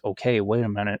realizes, okay, wait a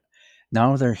minute.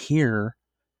 Now they're here,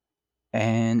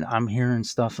 and I'm hearing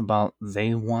stuff about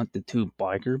they want the two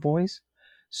biker boys.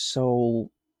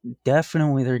 So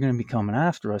definitely they're going to be coming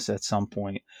after us at some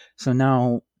point. So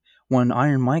now, when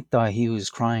Iron Mike died, he was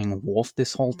crying wolf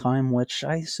this whole time, which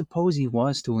I suppose he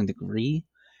was to a degree.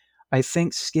 I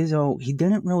think Schizo, he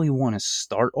didn't really want to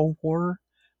start a war,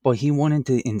 but he wanted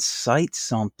to incite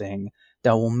something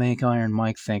that will make Iron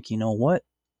Mike think, you know what,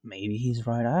 maybe he's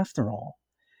right after all.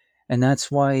 And that's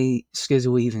why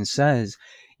Schizo even says,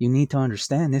 you need to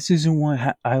understand, this isn't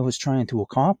what I was trying to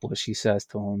accomplish, he says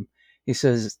to him. He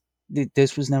says,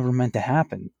 this was never meant to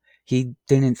happen. He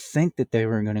didn't think that they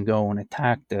were going to go and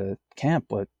attack the camp,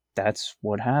 but that's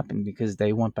what happened because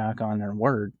they went back on their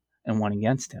word and went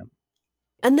against him.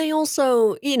 And they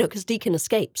also, because Deacon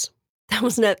escapes. That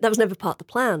was never part of the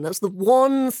plan. That's the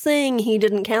one thing he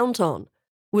didn't count on,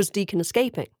 was Deacon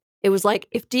escaping. It was like,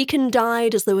 if Deacon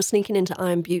died as they were sneaking into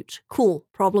Iron Butte, cool,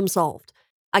 problem solved.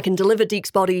 I can deliver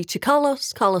Deke's body to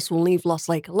Carlos. Carlos will leave Lost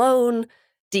Lake alone.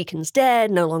 Deacon's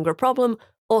dead, no longer a problem.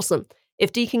 Awesome.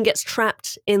 If Deacon gets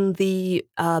trapped in the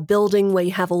building where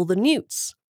you have all the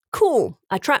newts, cool.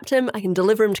 I trapped him. I can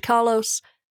deliver him to Carlos.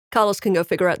 Carlos can go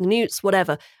figure out the newts,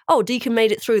 whatever. Oh, Deacon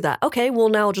made it through that. Okay, well,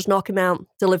 now I'll just knock him out,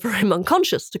 deliver him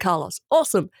unconscious to Carlos.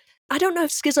 Awesome. I don't know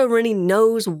if Schizo really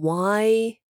knows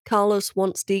why Carlos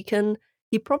wants Deacon.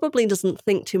 He probably doesn't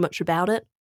think too much about it.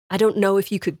 I don't know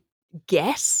if you could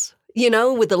guess,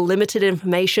 with the limited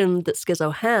information that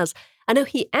Schizo has. I know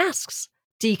he asks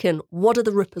Deacon, what do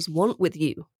the Rippers want with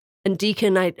you? And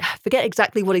Deacon, I forget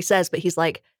exactly what he says, but he's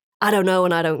like, I don't know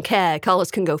and I don't care.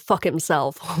 Carlos can go fuck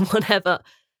himself or whatever.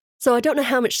 So I don't know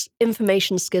how much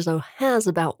information Schizo has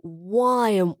about why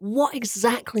and what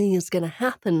exactly is going to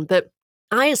happen, but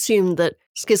I assume that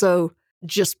Schizo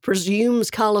just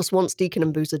presumes Carlos wants Deacon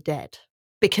and Boozer dead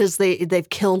because they've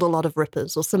killed a lot of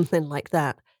Rippers or something like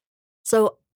that.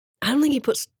 So I don't think he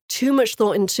puts too much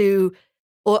thought into,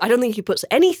 or I don't think he puts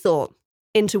any thought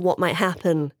into what might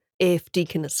happen if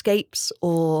Deacon escapes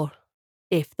or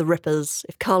if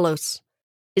Carlos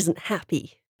isn't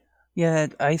happy. Yeah,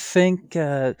 I think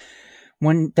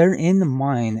when they're in the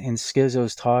mine and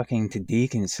Schizo's talking to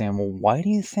Deacon saying, well, why do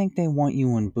you think they want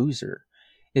you and Boozer?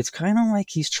 It's kind of like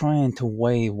he's trying to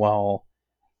weigh, well,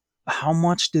 how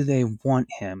much do they want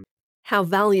him? How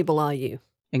valuable are you?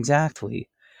 Exactly.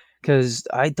 Because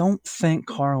I don't think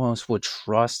Carlos would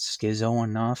trust Schizo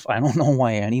enough. I don't know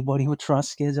why anybody would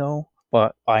trust Schizo,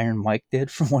 but Iron Mike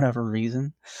did for whatever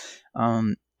reason.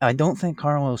 I don't think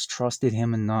Carlos trusted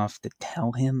him enough to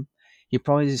tell him. He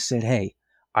probably just said, hey,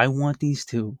 I want these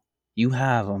two. You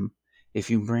have them. If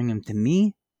you bring them to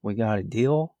me, we got a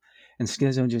deal. And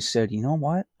Schizo just said, you know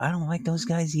what? I don't like those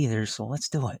guys either, so let's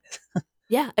do it.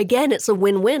 Yeah, again, it's a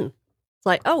win-win. It's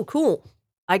like, oh, cool.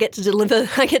 I get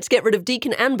to get rid of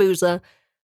Deacon and Boozer.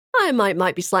 I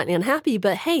might be slightly unhappy,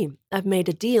 but hey, I've made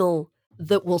a deal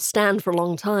that will stand for a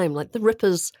long time. Like, the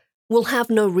Rippers will have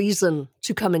no reason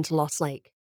to come into Lost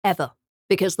Lake, ever.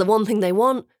 Because the one thing they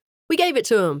want, we gave it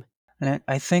to them. And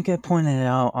I think I pointed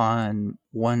out on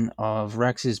one of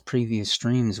Rex's previous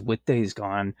streams with Days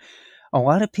Gone, a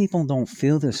lot of people don't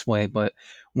feel this way, but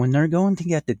when they're going to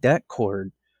get the debt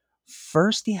cord,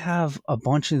 first you have a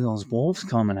bunch of those wolves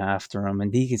coming after him,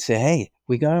 and Deacon say, hey,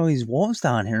 we got all these wolves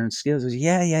down here, and Skills says,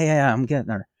 yeah, I'm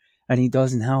getting her. And he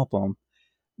doesn't help them.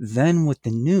 Then with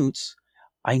the newts,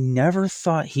 I never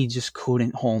thought he just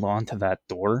couldn't hold on to that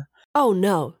door. Oh,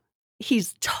 no.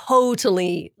 He's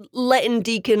totally letting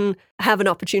Deacon have an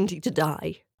opportunity to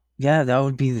die. Yeah, that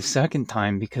would be the second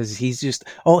time because he's just,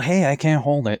 oh, hey, I can't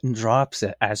hold it, and drops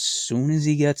it. As soon as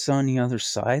he gets on the other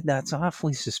side, that's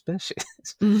awfully suspicious.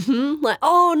 Like,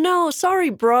 oh, no, sorry,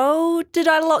 bro. Did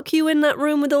I lock you in that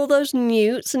room with all those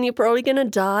newts and you're probably going to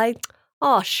die?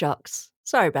 Oh, shucks.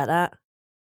 Sorry about that.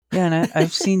 Yeah, and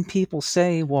I've seen people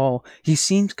say, well, he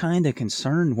seems kind of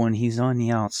concerned when he's on the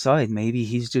outside. Maybe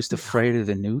he's just afraid of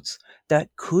the newts. That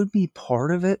could be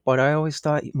part of it, but I always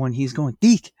thought when he's going,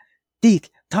 Deke,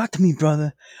 talk to me,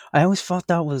 brother. I always thought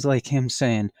that was like him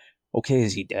saying, okay,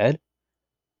 is he dead?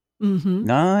 Mm-hmm.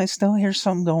 No, I still hear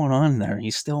something going on there.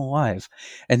 He's still alive.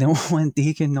 And then when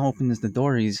Deacon opens the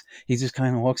door, he just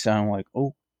kind of looks at him like,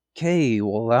 okay,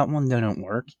 well, that one didn't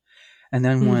work. And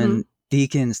then when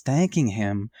Deacon's thanking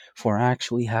him for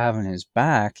actually having his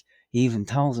back, he even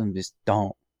tells him, just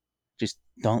don't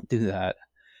do that.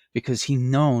 Because he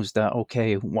knows that,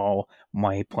 okay, well,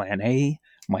 my plan A,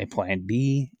 my plan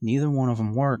B, neither one of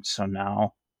them worked. So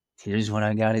now here's what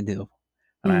I got to do.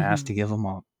 And I have to give them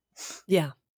up.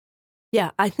 Yeah.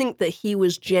 Yeah, I think that he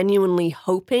was genuinely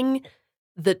hoping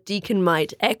that Deacon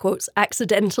might, air quotes,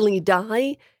 accidentally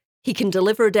die. He can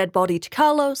deliver a dead body to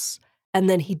Carlos, and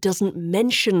then he doesn't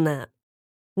mention that.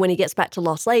 When he gets back to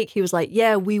Lost Lake, he was like,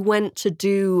 yeah, we went to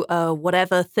do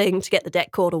whatever thing to get the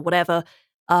debt cord or whatever,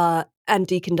 and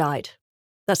Deacon died.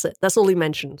 That's it. That's all he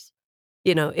mentions.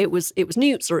 It was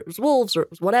newts or it was wolves or it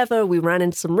was whatever. We ran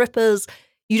into some Rippers.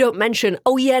 You don't mention,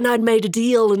 oh yeah, and I'd made a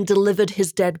deal and delivered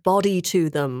his dead body to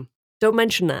them. Don't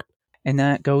mention that. And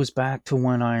that goes back to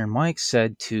when Iron Mike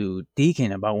said to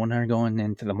Deacon about when they're going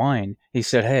into the mine. He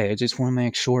said, hey, I just want to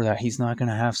make sure that he's not going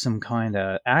to have some kind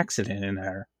of accident in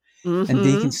there. And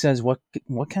Deacon says, what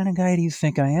kind of guy do you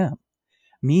think I am?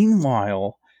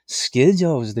 Meanwhile,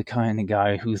 Schizo is the kind of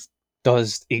guy who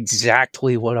does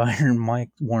exactly what Iron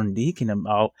Mike warned Deacon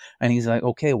about. And he's like,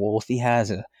 okay, well, if he has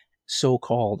a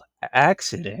so-called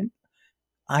accident,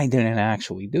 I didn't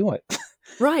actually do it.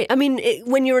 Right. I mean,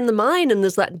 when you're in the mine and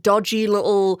there's that dodgy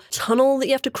little tunnel that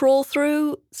you have to crawl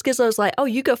through, Schizo's like, oh,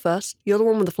 you go first. You're the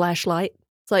one with the flashlight.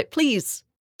 It's like, please,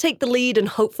 take the lead and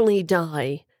hopefully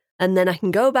die. And then I can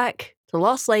go back to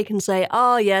Lost Lake and say,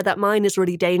 oh, yeah, that mine is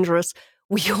really dangerous.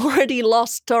 We already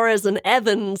lost Torres and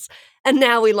Evans, and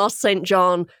now we lost St.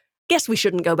 John. Guess we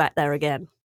shouldn't go back there again.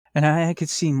 And I could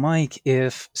see Mike,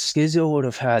 if Skizzo would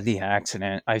have had the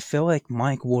accident, I feel like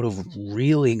Mike would have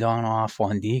really gone off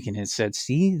on Deacon and said,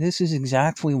 see, this is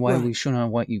exactly why we Right. shouldn't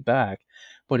have let you back.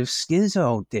 But if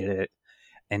Skizzo did it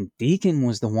and Deacon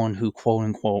was the one who quote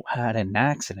unquote had an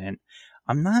accident,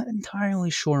 I'm not entirely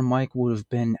sure Mike would have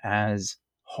been as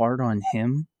hard on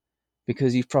him,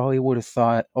 because he probably would have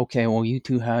thought, okay, well, you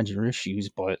two had your issues,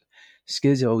 but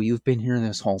Skizzo, you've been here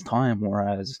this whole time,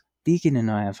 whereas Deacon and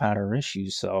I have had our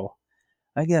issues, so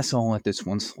I guess I'll let this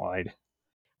one slide.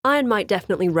 Iron Mike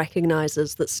definitely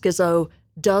recognizes that Schizo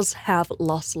does have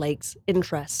Lost Lake's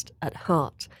interest at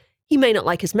heart. He may not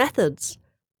like his methods,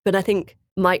 but I think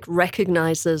Mike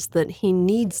recognizes that he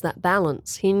needs that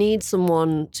balance. He needs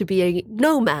someone to be a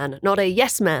no man, not a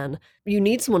yes man. You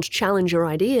need someone to challenge your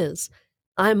ideas.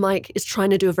 Iron Mike is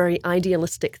trying to do a very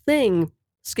idealistic thing.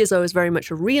 Schizo is very much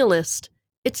a realist.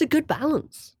 It's a good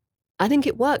balance. I think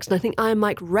it works, and I think Iron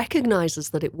Mike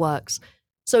recognizes that it works.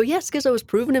 So, yes, Schizo has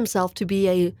proven himself to be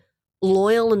a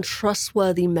loyal and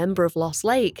trustworthy member of Lost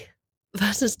Lake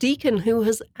versus Deacon, who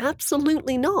has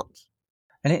absolutely not.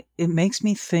 And it makes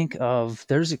me think of,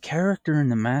 there's a character in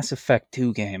the Mass Effect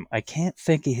 2 game. I can't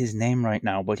think of his name right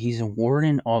now, but he's a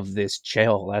warden of this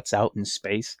jail that's out in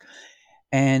space.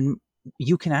 And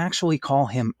you can actually call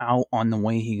him out on the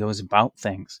way he goes about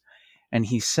things. And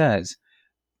he says,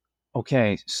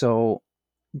 okay, so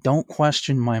don't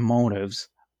question my motives.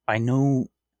 I know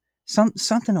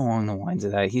something along the lines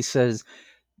of that. He says,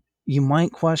 you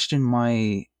might question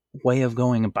my way of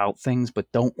going about things,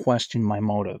 but don't question my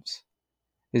motives,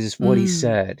 is what he Mm.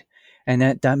 said. And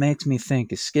that makes me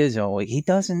think of Schizo. Like, he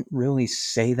doesn't really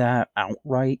say that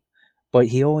outright, but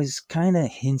he always kind of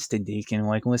hints to Deacon,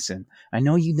 like, listen, I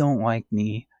know you don't like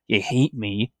me, you hate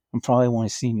me, and probably want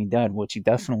to see me dead, which he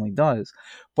definitely does.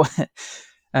 But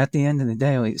at the end of the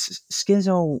day, like,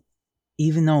 Schizo,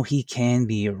 even though he can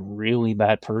be a really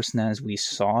bad person, as we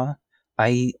saw,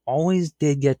 I always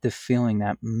did get the feeling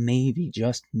that maybe,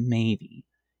 just maybe,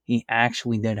 he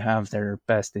actually did have their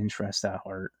best interest at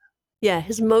heart. Yeah,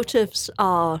 his motives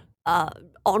are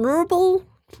honorable.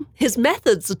 His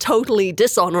methods are totally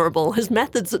dishonorable. His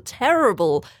methods are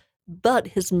terrible. But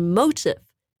his motive,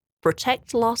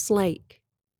 protect Lost Lake,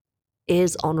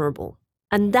 is honorable.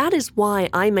 And that is why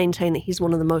I maintain that he's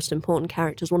one of the most important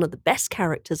characters, one of the best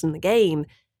characters in the game,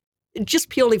 just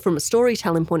purely from a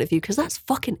storytelling point of view, because that's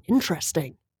fucking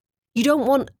interesting. You don't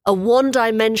want a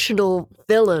one-dimensional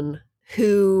villain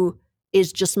who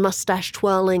is just mustache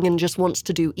twirling and just wants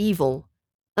to do evil.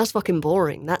 That's fucking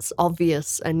boring. That's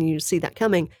obvious, and you see that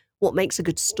coming. What makes a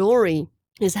good story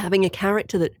is having a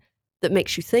character that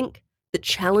makes you think, that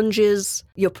challenges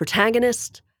your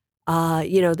protagonist,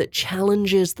 that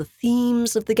challenges the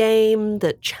themes of the game,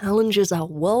 that challenges our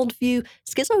worldview.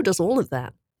 Schizo does all of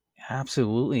that.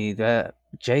 Absolutely. That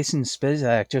Jason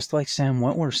Spizak, just like Sam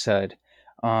Witwer said,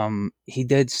 he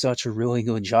did such a really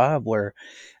good job where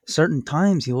certain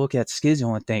times you look at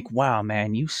Skizzo and think, wow,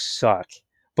 man, you suck.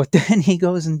 But then he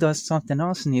goes and does something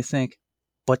else and you think,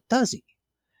 but does he?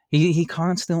 He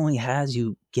constantly has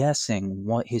you guessing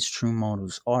what his true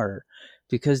motives are,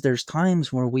 because there's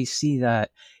times where we see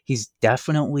that he's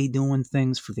definitely doing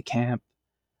things for the camp,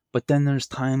 but then there's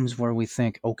times where we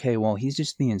think, okay, well, he's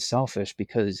just being selfish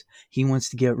because he wants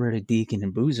to get rid of Deacon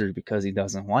and Boozer because he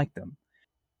doesn't like them.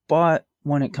 But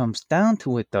when it comes down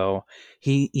to it, though,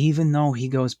 even though he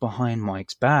goes behind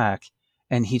Mike's back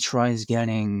and he tries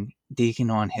getting Deacon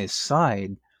on his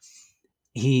side,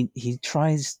 he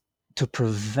tries to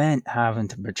prevent having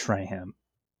to betray him.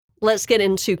 Let's get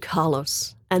into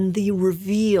Carlos and the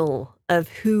reveal of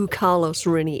who Carlos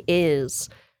really is.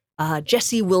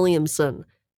 Jesse Williamson.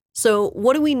 So,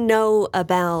 what do we know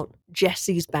about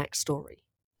Jesse's backstory?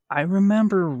 I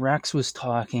remember Rex was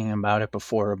talking about it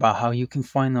before, about how you can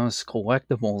find those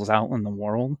collectibles out in the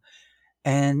world.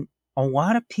 And a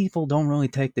lot of people don't really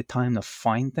take the time to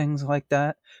find things like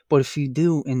that. But if you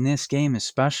do, in this game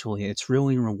especially, it's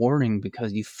really rewarding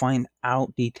because you find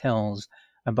out details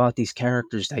about these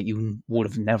characters that you would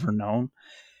have never known.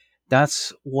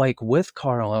 That's like with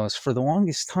Carlos. For the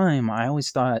longest time, I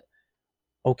always thought,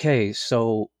 okay,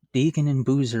 so Deacon and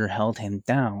Boozer held him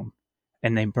down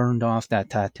and they burned off that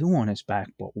tattoo on his back,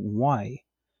 but why?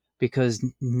 Because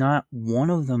not one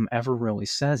of them ever really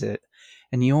says it.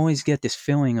 And you always get this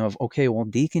feeling of, okay, well,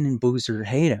 Deacon and Boozer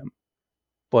hate him.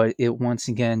 But it once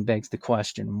again begs the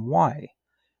question, why?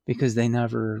 Because they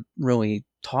never really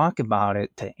talk about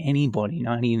it to anybody,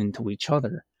 not even to each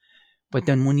other. But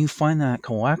then when you find that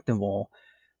collectible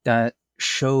that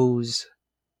shows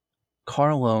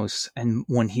Carlos and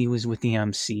when he was with the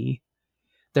MC,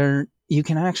 there you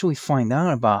can actually find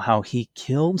out about how he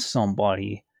killed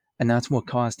somebody and that's what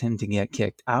caused him to get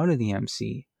kicked out of the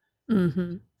MC.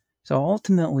 Mm-hmm. So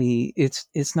ultimately,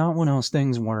 it's not one of those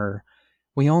things where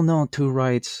we all know two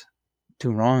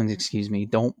wrongs, excuse me,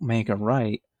 don't make a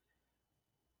right.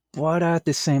 But at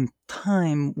the same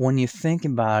time, when you think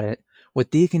about it, what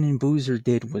Deacon and Boozer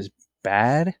did was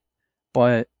bad,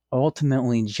 but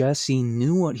ultimately Jesse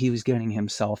knew what he was getting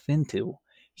himself into.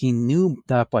 He knew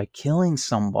that by killing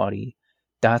somebody,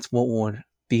 that's what would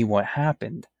be what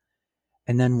happened.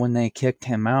 And then when they kicked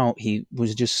him out, he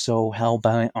was just so hell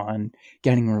bent on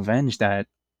getting revenge that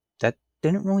that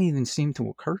didn't really even seem to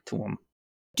occur to him.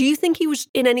 Do you think he was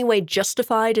in any way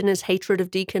justified in his hatred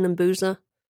of Deacon and Boozer?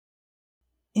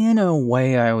 In a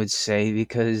way, I would say,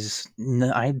 because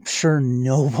I'm sure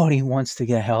nobody wants to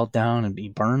get held down and be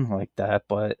burned like that,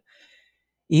 but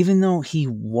even though he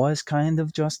was kind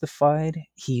of justified,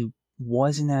 he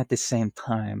wasn't at the same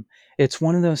time. It's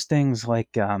one of those things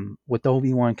like with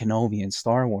Obi-Wan Kenobi in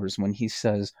Star Wars when he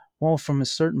says, well, from a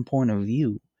certain point of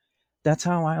view. That's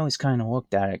how I always kind of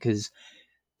looked at it, because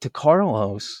to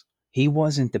Carlos, he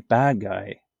wasn't the bad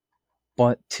guy,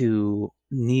 but to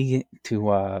Negan,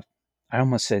 I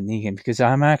almost said Negan because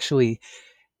I'm actually,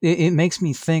 it makes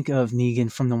me think of Negan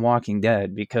from The Walking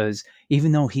Dead because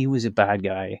even though he was a bad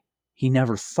guy, he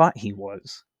never thought he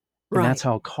was. And that's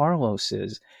Right. how Carlos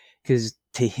is. Because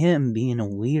to him, being a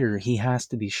leader, he has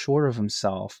to be sure of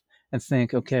himself and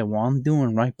think, okay, well, I'm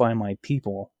doing right by my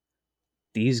people.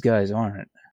 These guys aren't.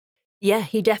 Yeah,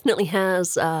 he definitely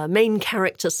has main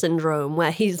character syndrome,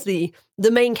 where he's the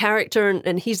main character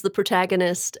and he's the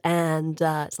protagonist, and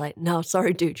it's like, no,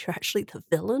 sorry, dude, you're actually the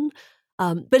villain.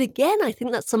 But again, I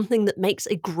think that's something that makes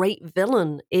a great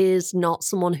villain is not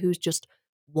someone who's just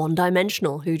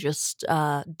one-dimensional, who just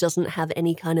doesn't have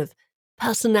any kind of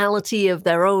personality of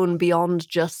their own beyond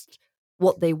just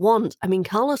what they want. I mean,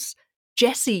 Carlos,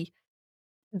 Jesse,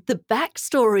 the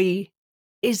backstory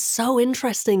is so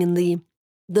interesting in the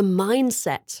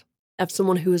mindset of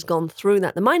someone who has gone through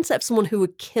that. The mindset of someone who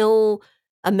would kill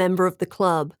a member of the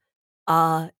club,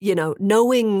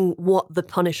 knowing what the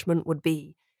punishment would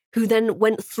be, who then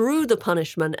went through the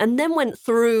punishment and then went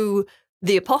through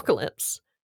the apocalypse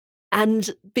and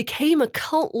became a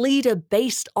cult leader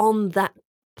based on that,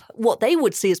 what they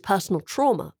would see as personal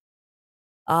trauma.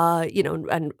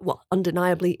 And well,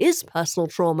 undeniably is personal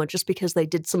trauma. Just because they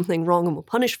did something wrong and were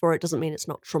punished for it doesn't mean it's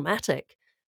not traumatic.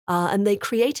 And they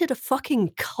created a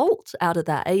fucking cult out of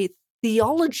that, a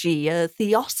theology, a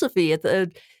theosophy, a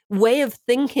way of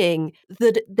thinking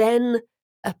that then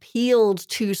appealed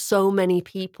to so many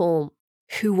people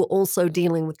who were also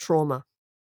dealing with trauma.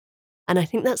 And I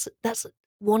think that's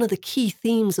one of the key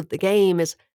themes of the game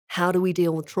is how do we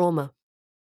deal with trauma?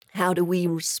 How do we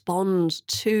respond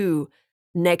to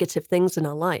negative things in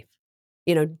our life?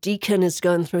 You know, Deacon is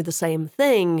going through the same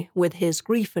thing with his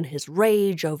grief and his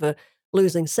rage over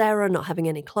losing Sarah, not having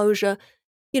any closure.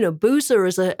 You know, Boozer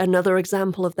is another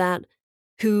example of that,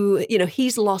 who,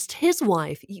 he's lost his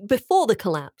wife before the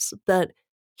collapse, but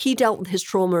he dealt with his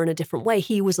trauma in a different way.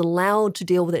 He was allowed to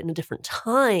deal with it in a different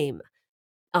time.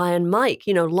 Iron Mike,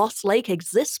 Lost Lake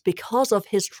exists because of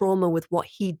his trauma with what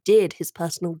he did, his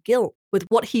personal guilt, with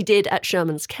what he did at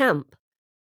Sherman's camp.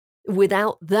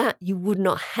 Without that, you would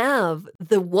not have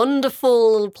the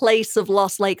wonderful place of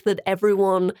Lost Lake that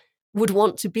everyone would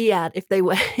want to be at if they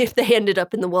were if they ended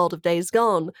up in the world of Days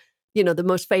Gone, the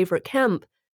most favorite camp.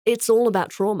 It's all about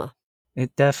trauma.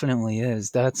 It definitely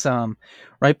is. That's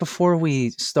right before we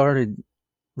started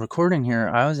recording here,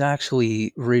 I was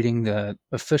actually reading the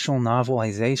official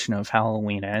novelization of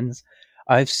Halloween Ends.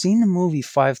 I've seen the movie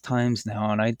 5 times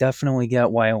now, and I definitely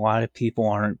get why a lot of people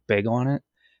aren't big on it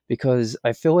because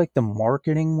I feel like the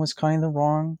marketing was kind of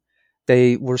wrong.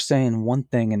 They were saying one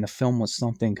thing and the film was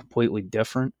something completely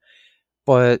different.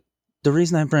 But the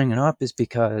reason I bring it up is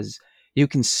because you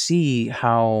can see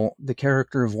how the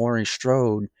character of Laurie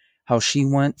Strode, how she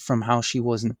went from how she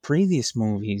was in the previous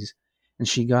movies and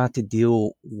she got to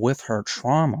deal with her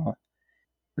trauma.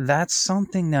 That's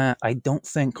something that I don't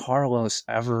think Carlos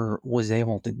ever was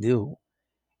able to do.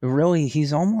 Really,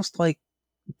 he's almost like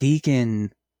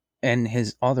Deacon and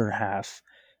his other half.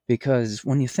 Because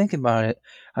when you think about it,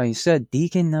 how you said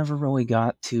Deacon never really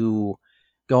got to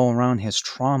go around his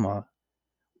trauma,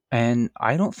 and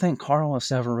I don't think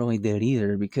Carlos ever really did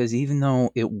either, because even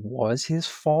though it was his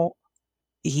fault,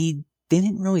 he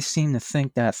didn't really seem to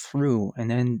think that through. And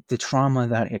then the trauma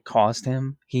that it caused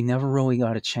him, he never really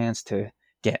got a chance to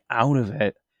get out of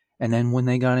it. And then when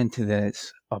they got into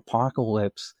this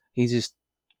apocalypse, he just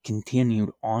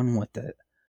continued on with it.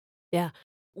 Yeah.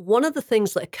 One of the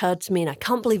things that occurred to me, and I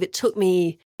can't believe it took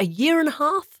me a year and a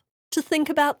half to think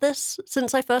about this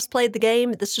since I first played the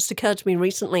game. This just occurred to me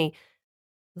recently.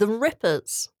 The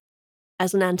Rippers,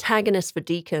 as an antagonist for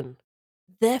Deacon,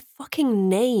 their fucking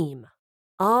name,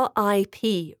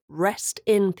 R.I.P., rest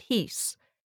in peace,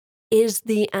 is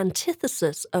the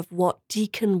antithesis of what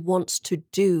Deacon wants to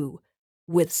do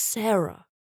with Sarah.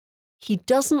 He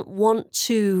doesn't want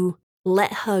to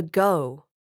let her go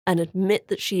and admit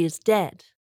that she is dead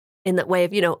in that way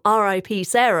of, R.I.P.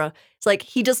 Sarah. It's like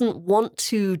he doesn't want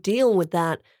to deal with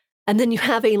that. And then you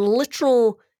have a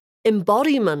literal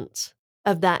embodiment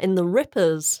of that in the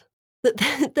Rippers,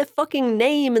 that their fucking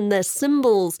name and their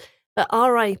symbols are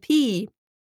R.I.P.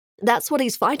 That's what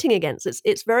he's fighting against.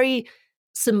 It's very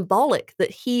symbolic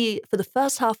that he, for the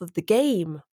first half of the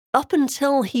game, up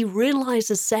until he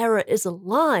realizes Sarah is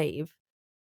alive,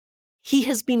 he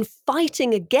has been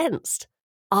fighting against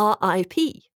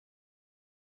R.I.P.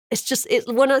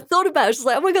 When I thought about it, it's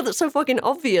like, oh my God, that's so fucking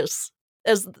obvious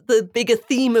as the bigger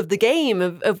theme of the game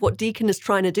of what Deacon is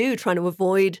trying to do, trying to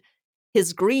avoid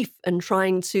his grief and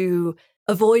trying to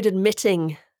avoid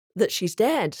admitting that she's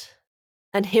dead.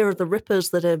 And here are the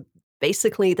Rippers that are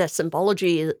basically their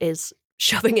symbology is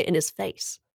shoving it in his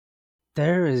face.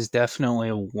 There is definitely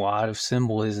a lot of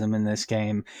symbolism in this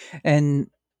game. And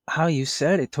how you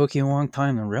said it took you a long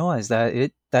time to realize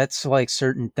that that's like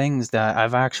certain things that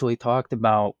I've actually talked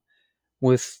about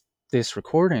with this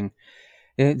recording.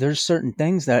 There's certain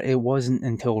things that it wasn't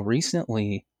until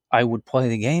recently I would play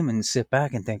the game and sit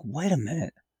back and think, wait a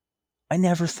minute, I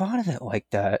never thought of it like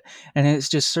that. And it's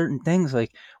just certain things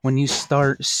like when you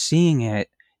start seeing it,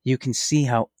 you can see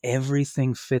how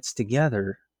everything fits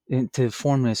together to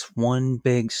form this one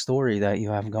big story that you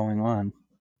have going on.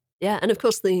 Yeah, and of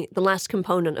course the last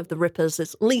component of the Rippers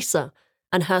is Lisa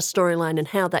and her storyline and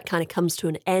how that kind of comes to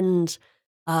an end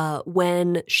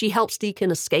when she helps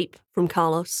Deacon escape from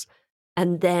Carlos.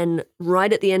 And then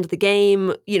right at the end of the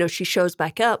game, she shows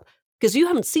back up because you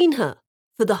haven't seen her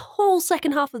for the whole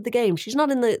second half of the game. She's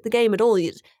not in the game at all.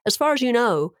 As far as you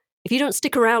know, if you don't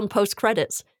stick around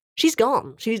post-credits, she's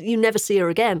gone. You never see her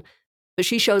again. But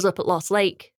she shows up at Lost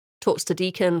Lake, talks to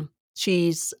Deacon.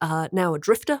 She's now a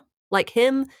drifter like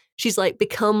him. She's like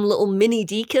become little mini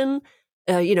Deacon.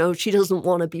 She doesn't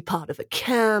want to be part of a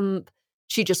camp.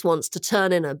 She just wants to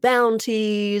turn in her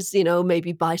bounties,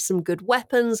 maybe buy some good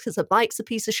weapons because her bike's a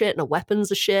piece of shit and her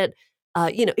weapons are shit.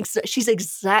 She's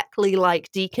exactly like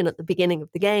Deacon at the beginning of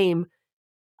the game.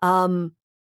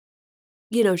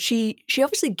 She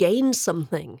obviously gained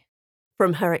something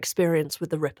from her experience with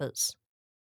the Rippers.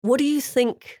 What do you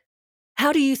think?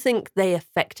 How do you think they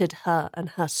affected her and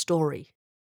her story?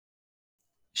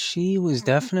 She was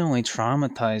definitely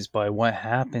traumatized by what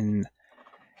happened.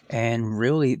 And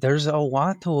really, there's a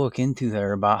lot to look into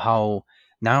there about how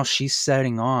now she's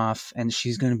setting off and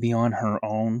she's going to be on her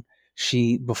own.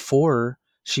 Before,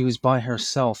 she was by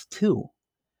herself too.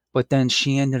 But then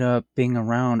she ended up being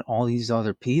around all these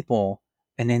other people.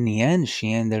 And in the end,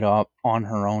 she ended up on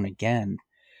her own again.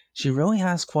 She really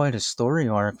has quite a story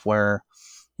arc where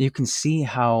you can see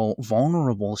how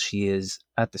vulnerable she is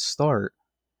at the start.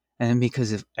 And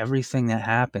because of everything that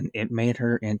happened, it made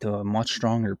her into a much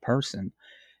stronger person.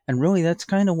 And really, that's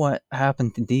kind of what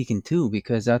happened to Deacon too,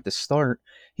 because at the start,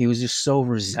 he was just so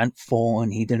resentful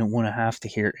and he didn't want to have to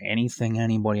hear anything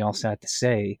anybody else had to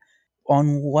say,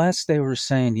 unless they were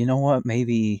saying, you know what,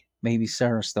 maybe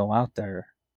Sarah's still out there.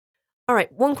 All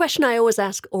right, one question I always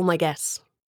ask all my guests.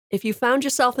 If you found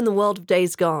yourself in the world of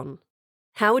Days Gone,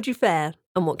 how would you fare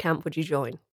and what camp would you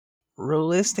join?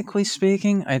 Realistically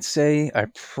speaking, I'd say I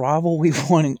probably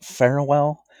wouldn't fare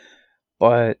well,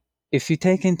 but if you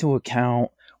take into account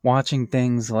watching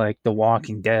things like The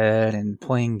Walking Dead and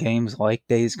playing games like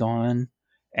Days Gone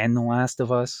and The Last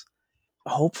of Us,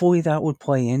 hopefully that would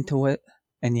play into it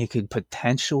and you could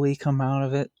potentially come out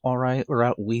of it all right, or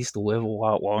at least live a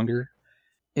lot longer.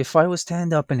 If I was to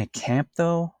end up in a camp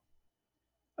though,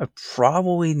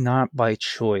 probably not by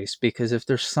choice, because if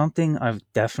there's something I've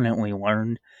definitely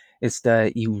learned, it's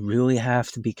that you really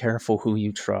have to be careful who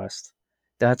you trust.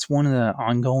 That's one of the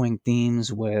ongoing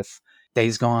themes with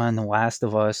Days Gone, The Last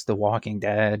of Us, The Walking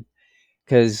Dead.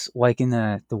 Because, like in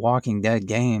the Walking Dead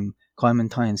game,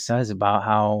 Clementine says about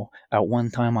how at one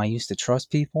time I used to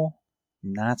trust people,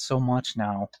 not so much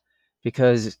now.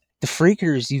 Because the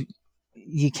freakers,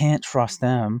 you can't trust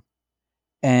them.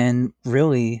 And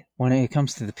really, when it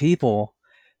comes to the people,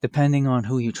 depending on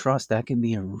who you trust, that can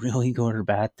be a really good or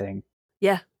bad thing.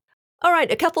 Yeah. All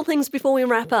right, a couple things before we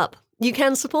wrap up. You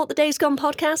can support the Days Gone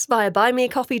podcast via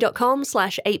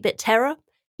buymeacoffee.com/8bitterror.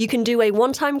 You can do a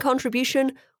one-time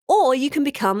contribution, or you can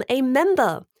become a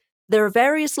member. There are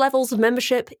various levels of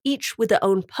membership, each with their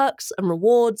own perks and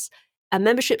rewards. and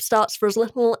membership starts for as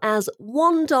little as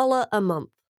 $1 a month.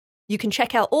 You can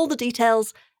check out all the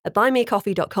details at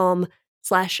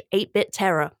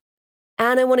buymeacoffee.com/8bitterror.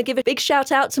 And I want to give a big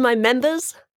shout out to my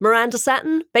members: Miranda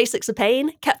Satin, Basics of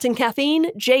Pain, Captain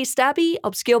Caffeine, Jay Stabby,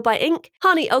 Obscured by Ink,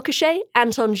 Hani Okashe,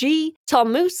 Anton G,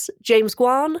 Tom Moose, James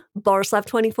Guan, Borislav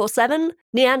 24/7,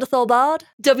 Neanderthal Bard,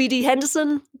 WD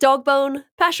Henderson, Dogbone,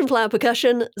 Passionflower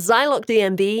Percussion, Zylock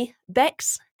DMB,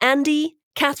 Bex, Andy,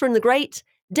 Catherine the Great,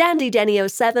 Dandy Denny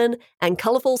 07, and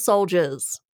Colourful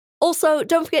Soldiers. Also,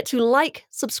 don't forget to like,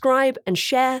 subscribe, and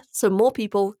share so more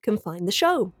people can find the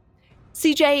show.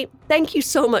 CJ, thank you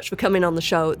so much for coming on the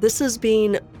show. This has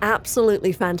been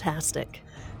absolutely fantastic.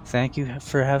 Thank you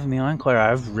for having me on, Claire.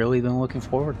 I've really been looking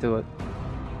forward to it.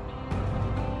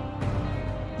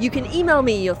 You can email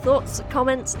me your thoughts,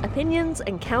 comments, opinions,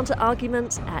 and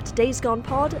counter-arguments at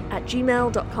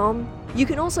daysgonepod@gmail.com. You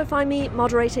can also find me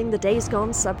moderating the Days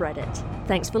Gone subreddit.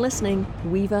 Thanks for listening.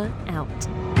 Weaver out.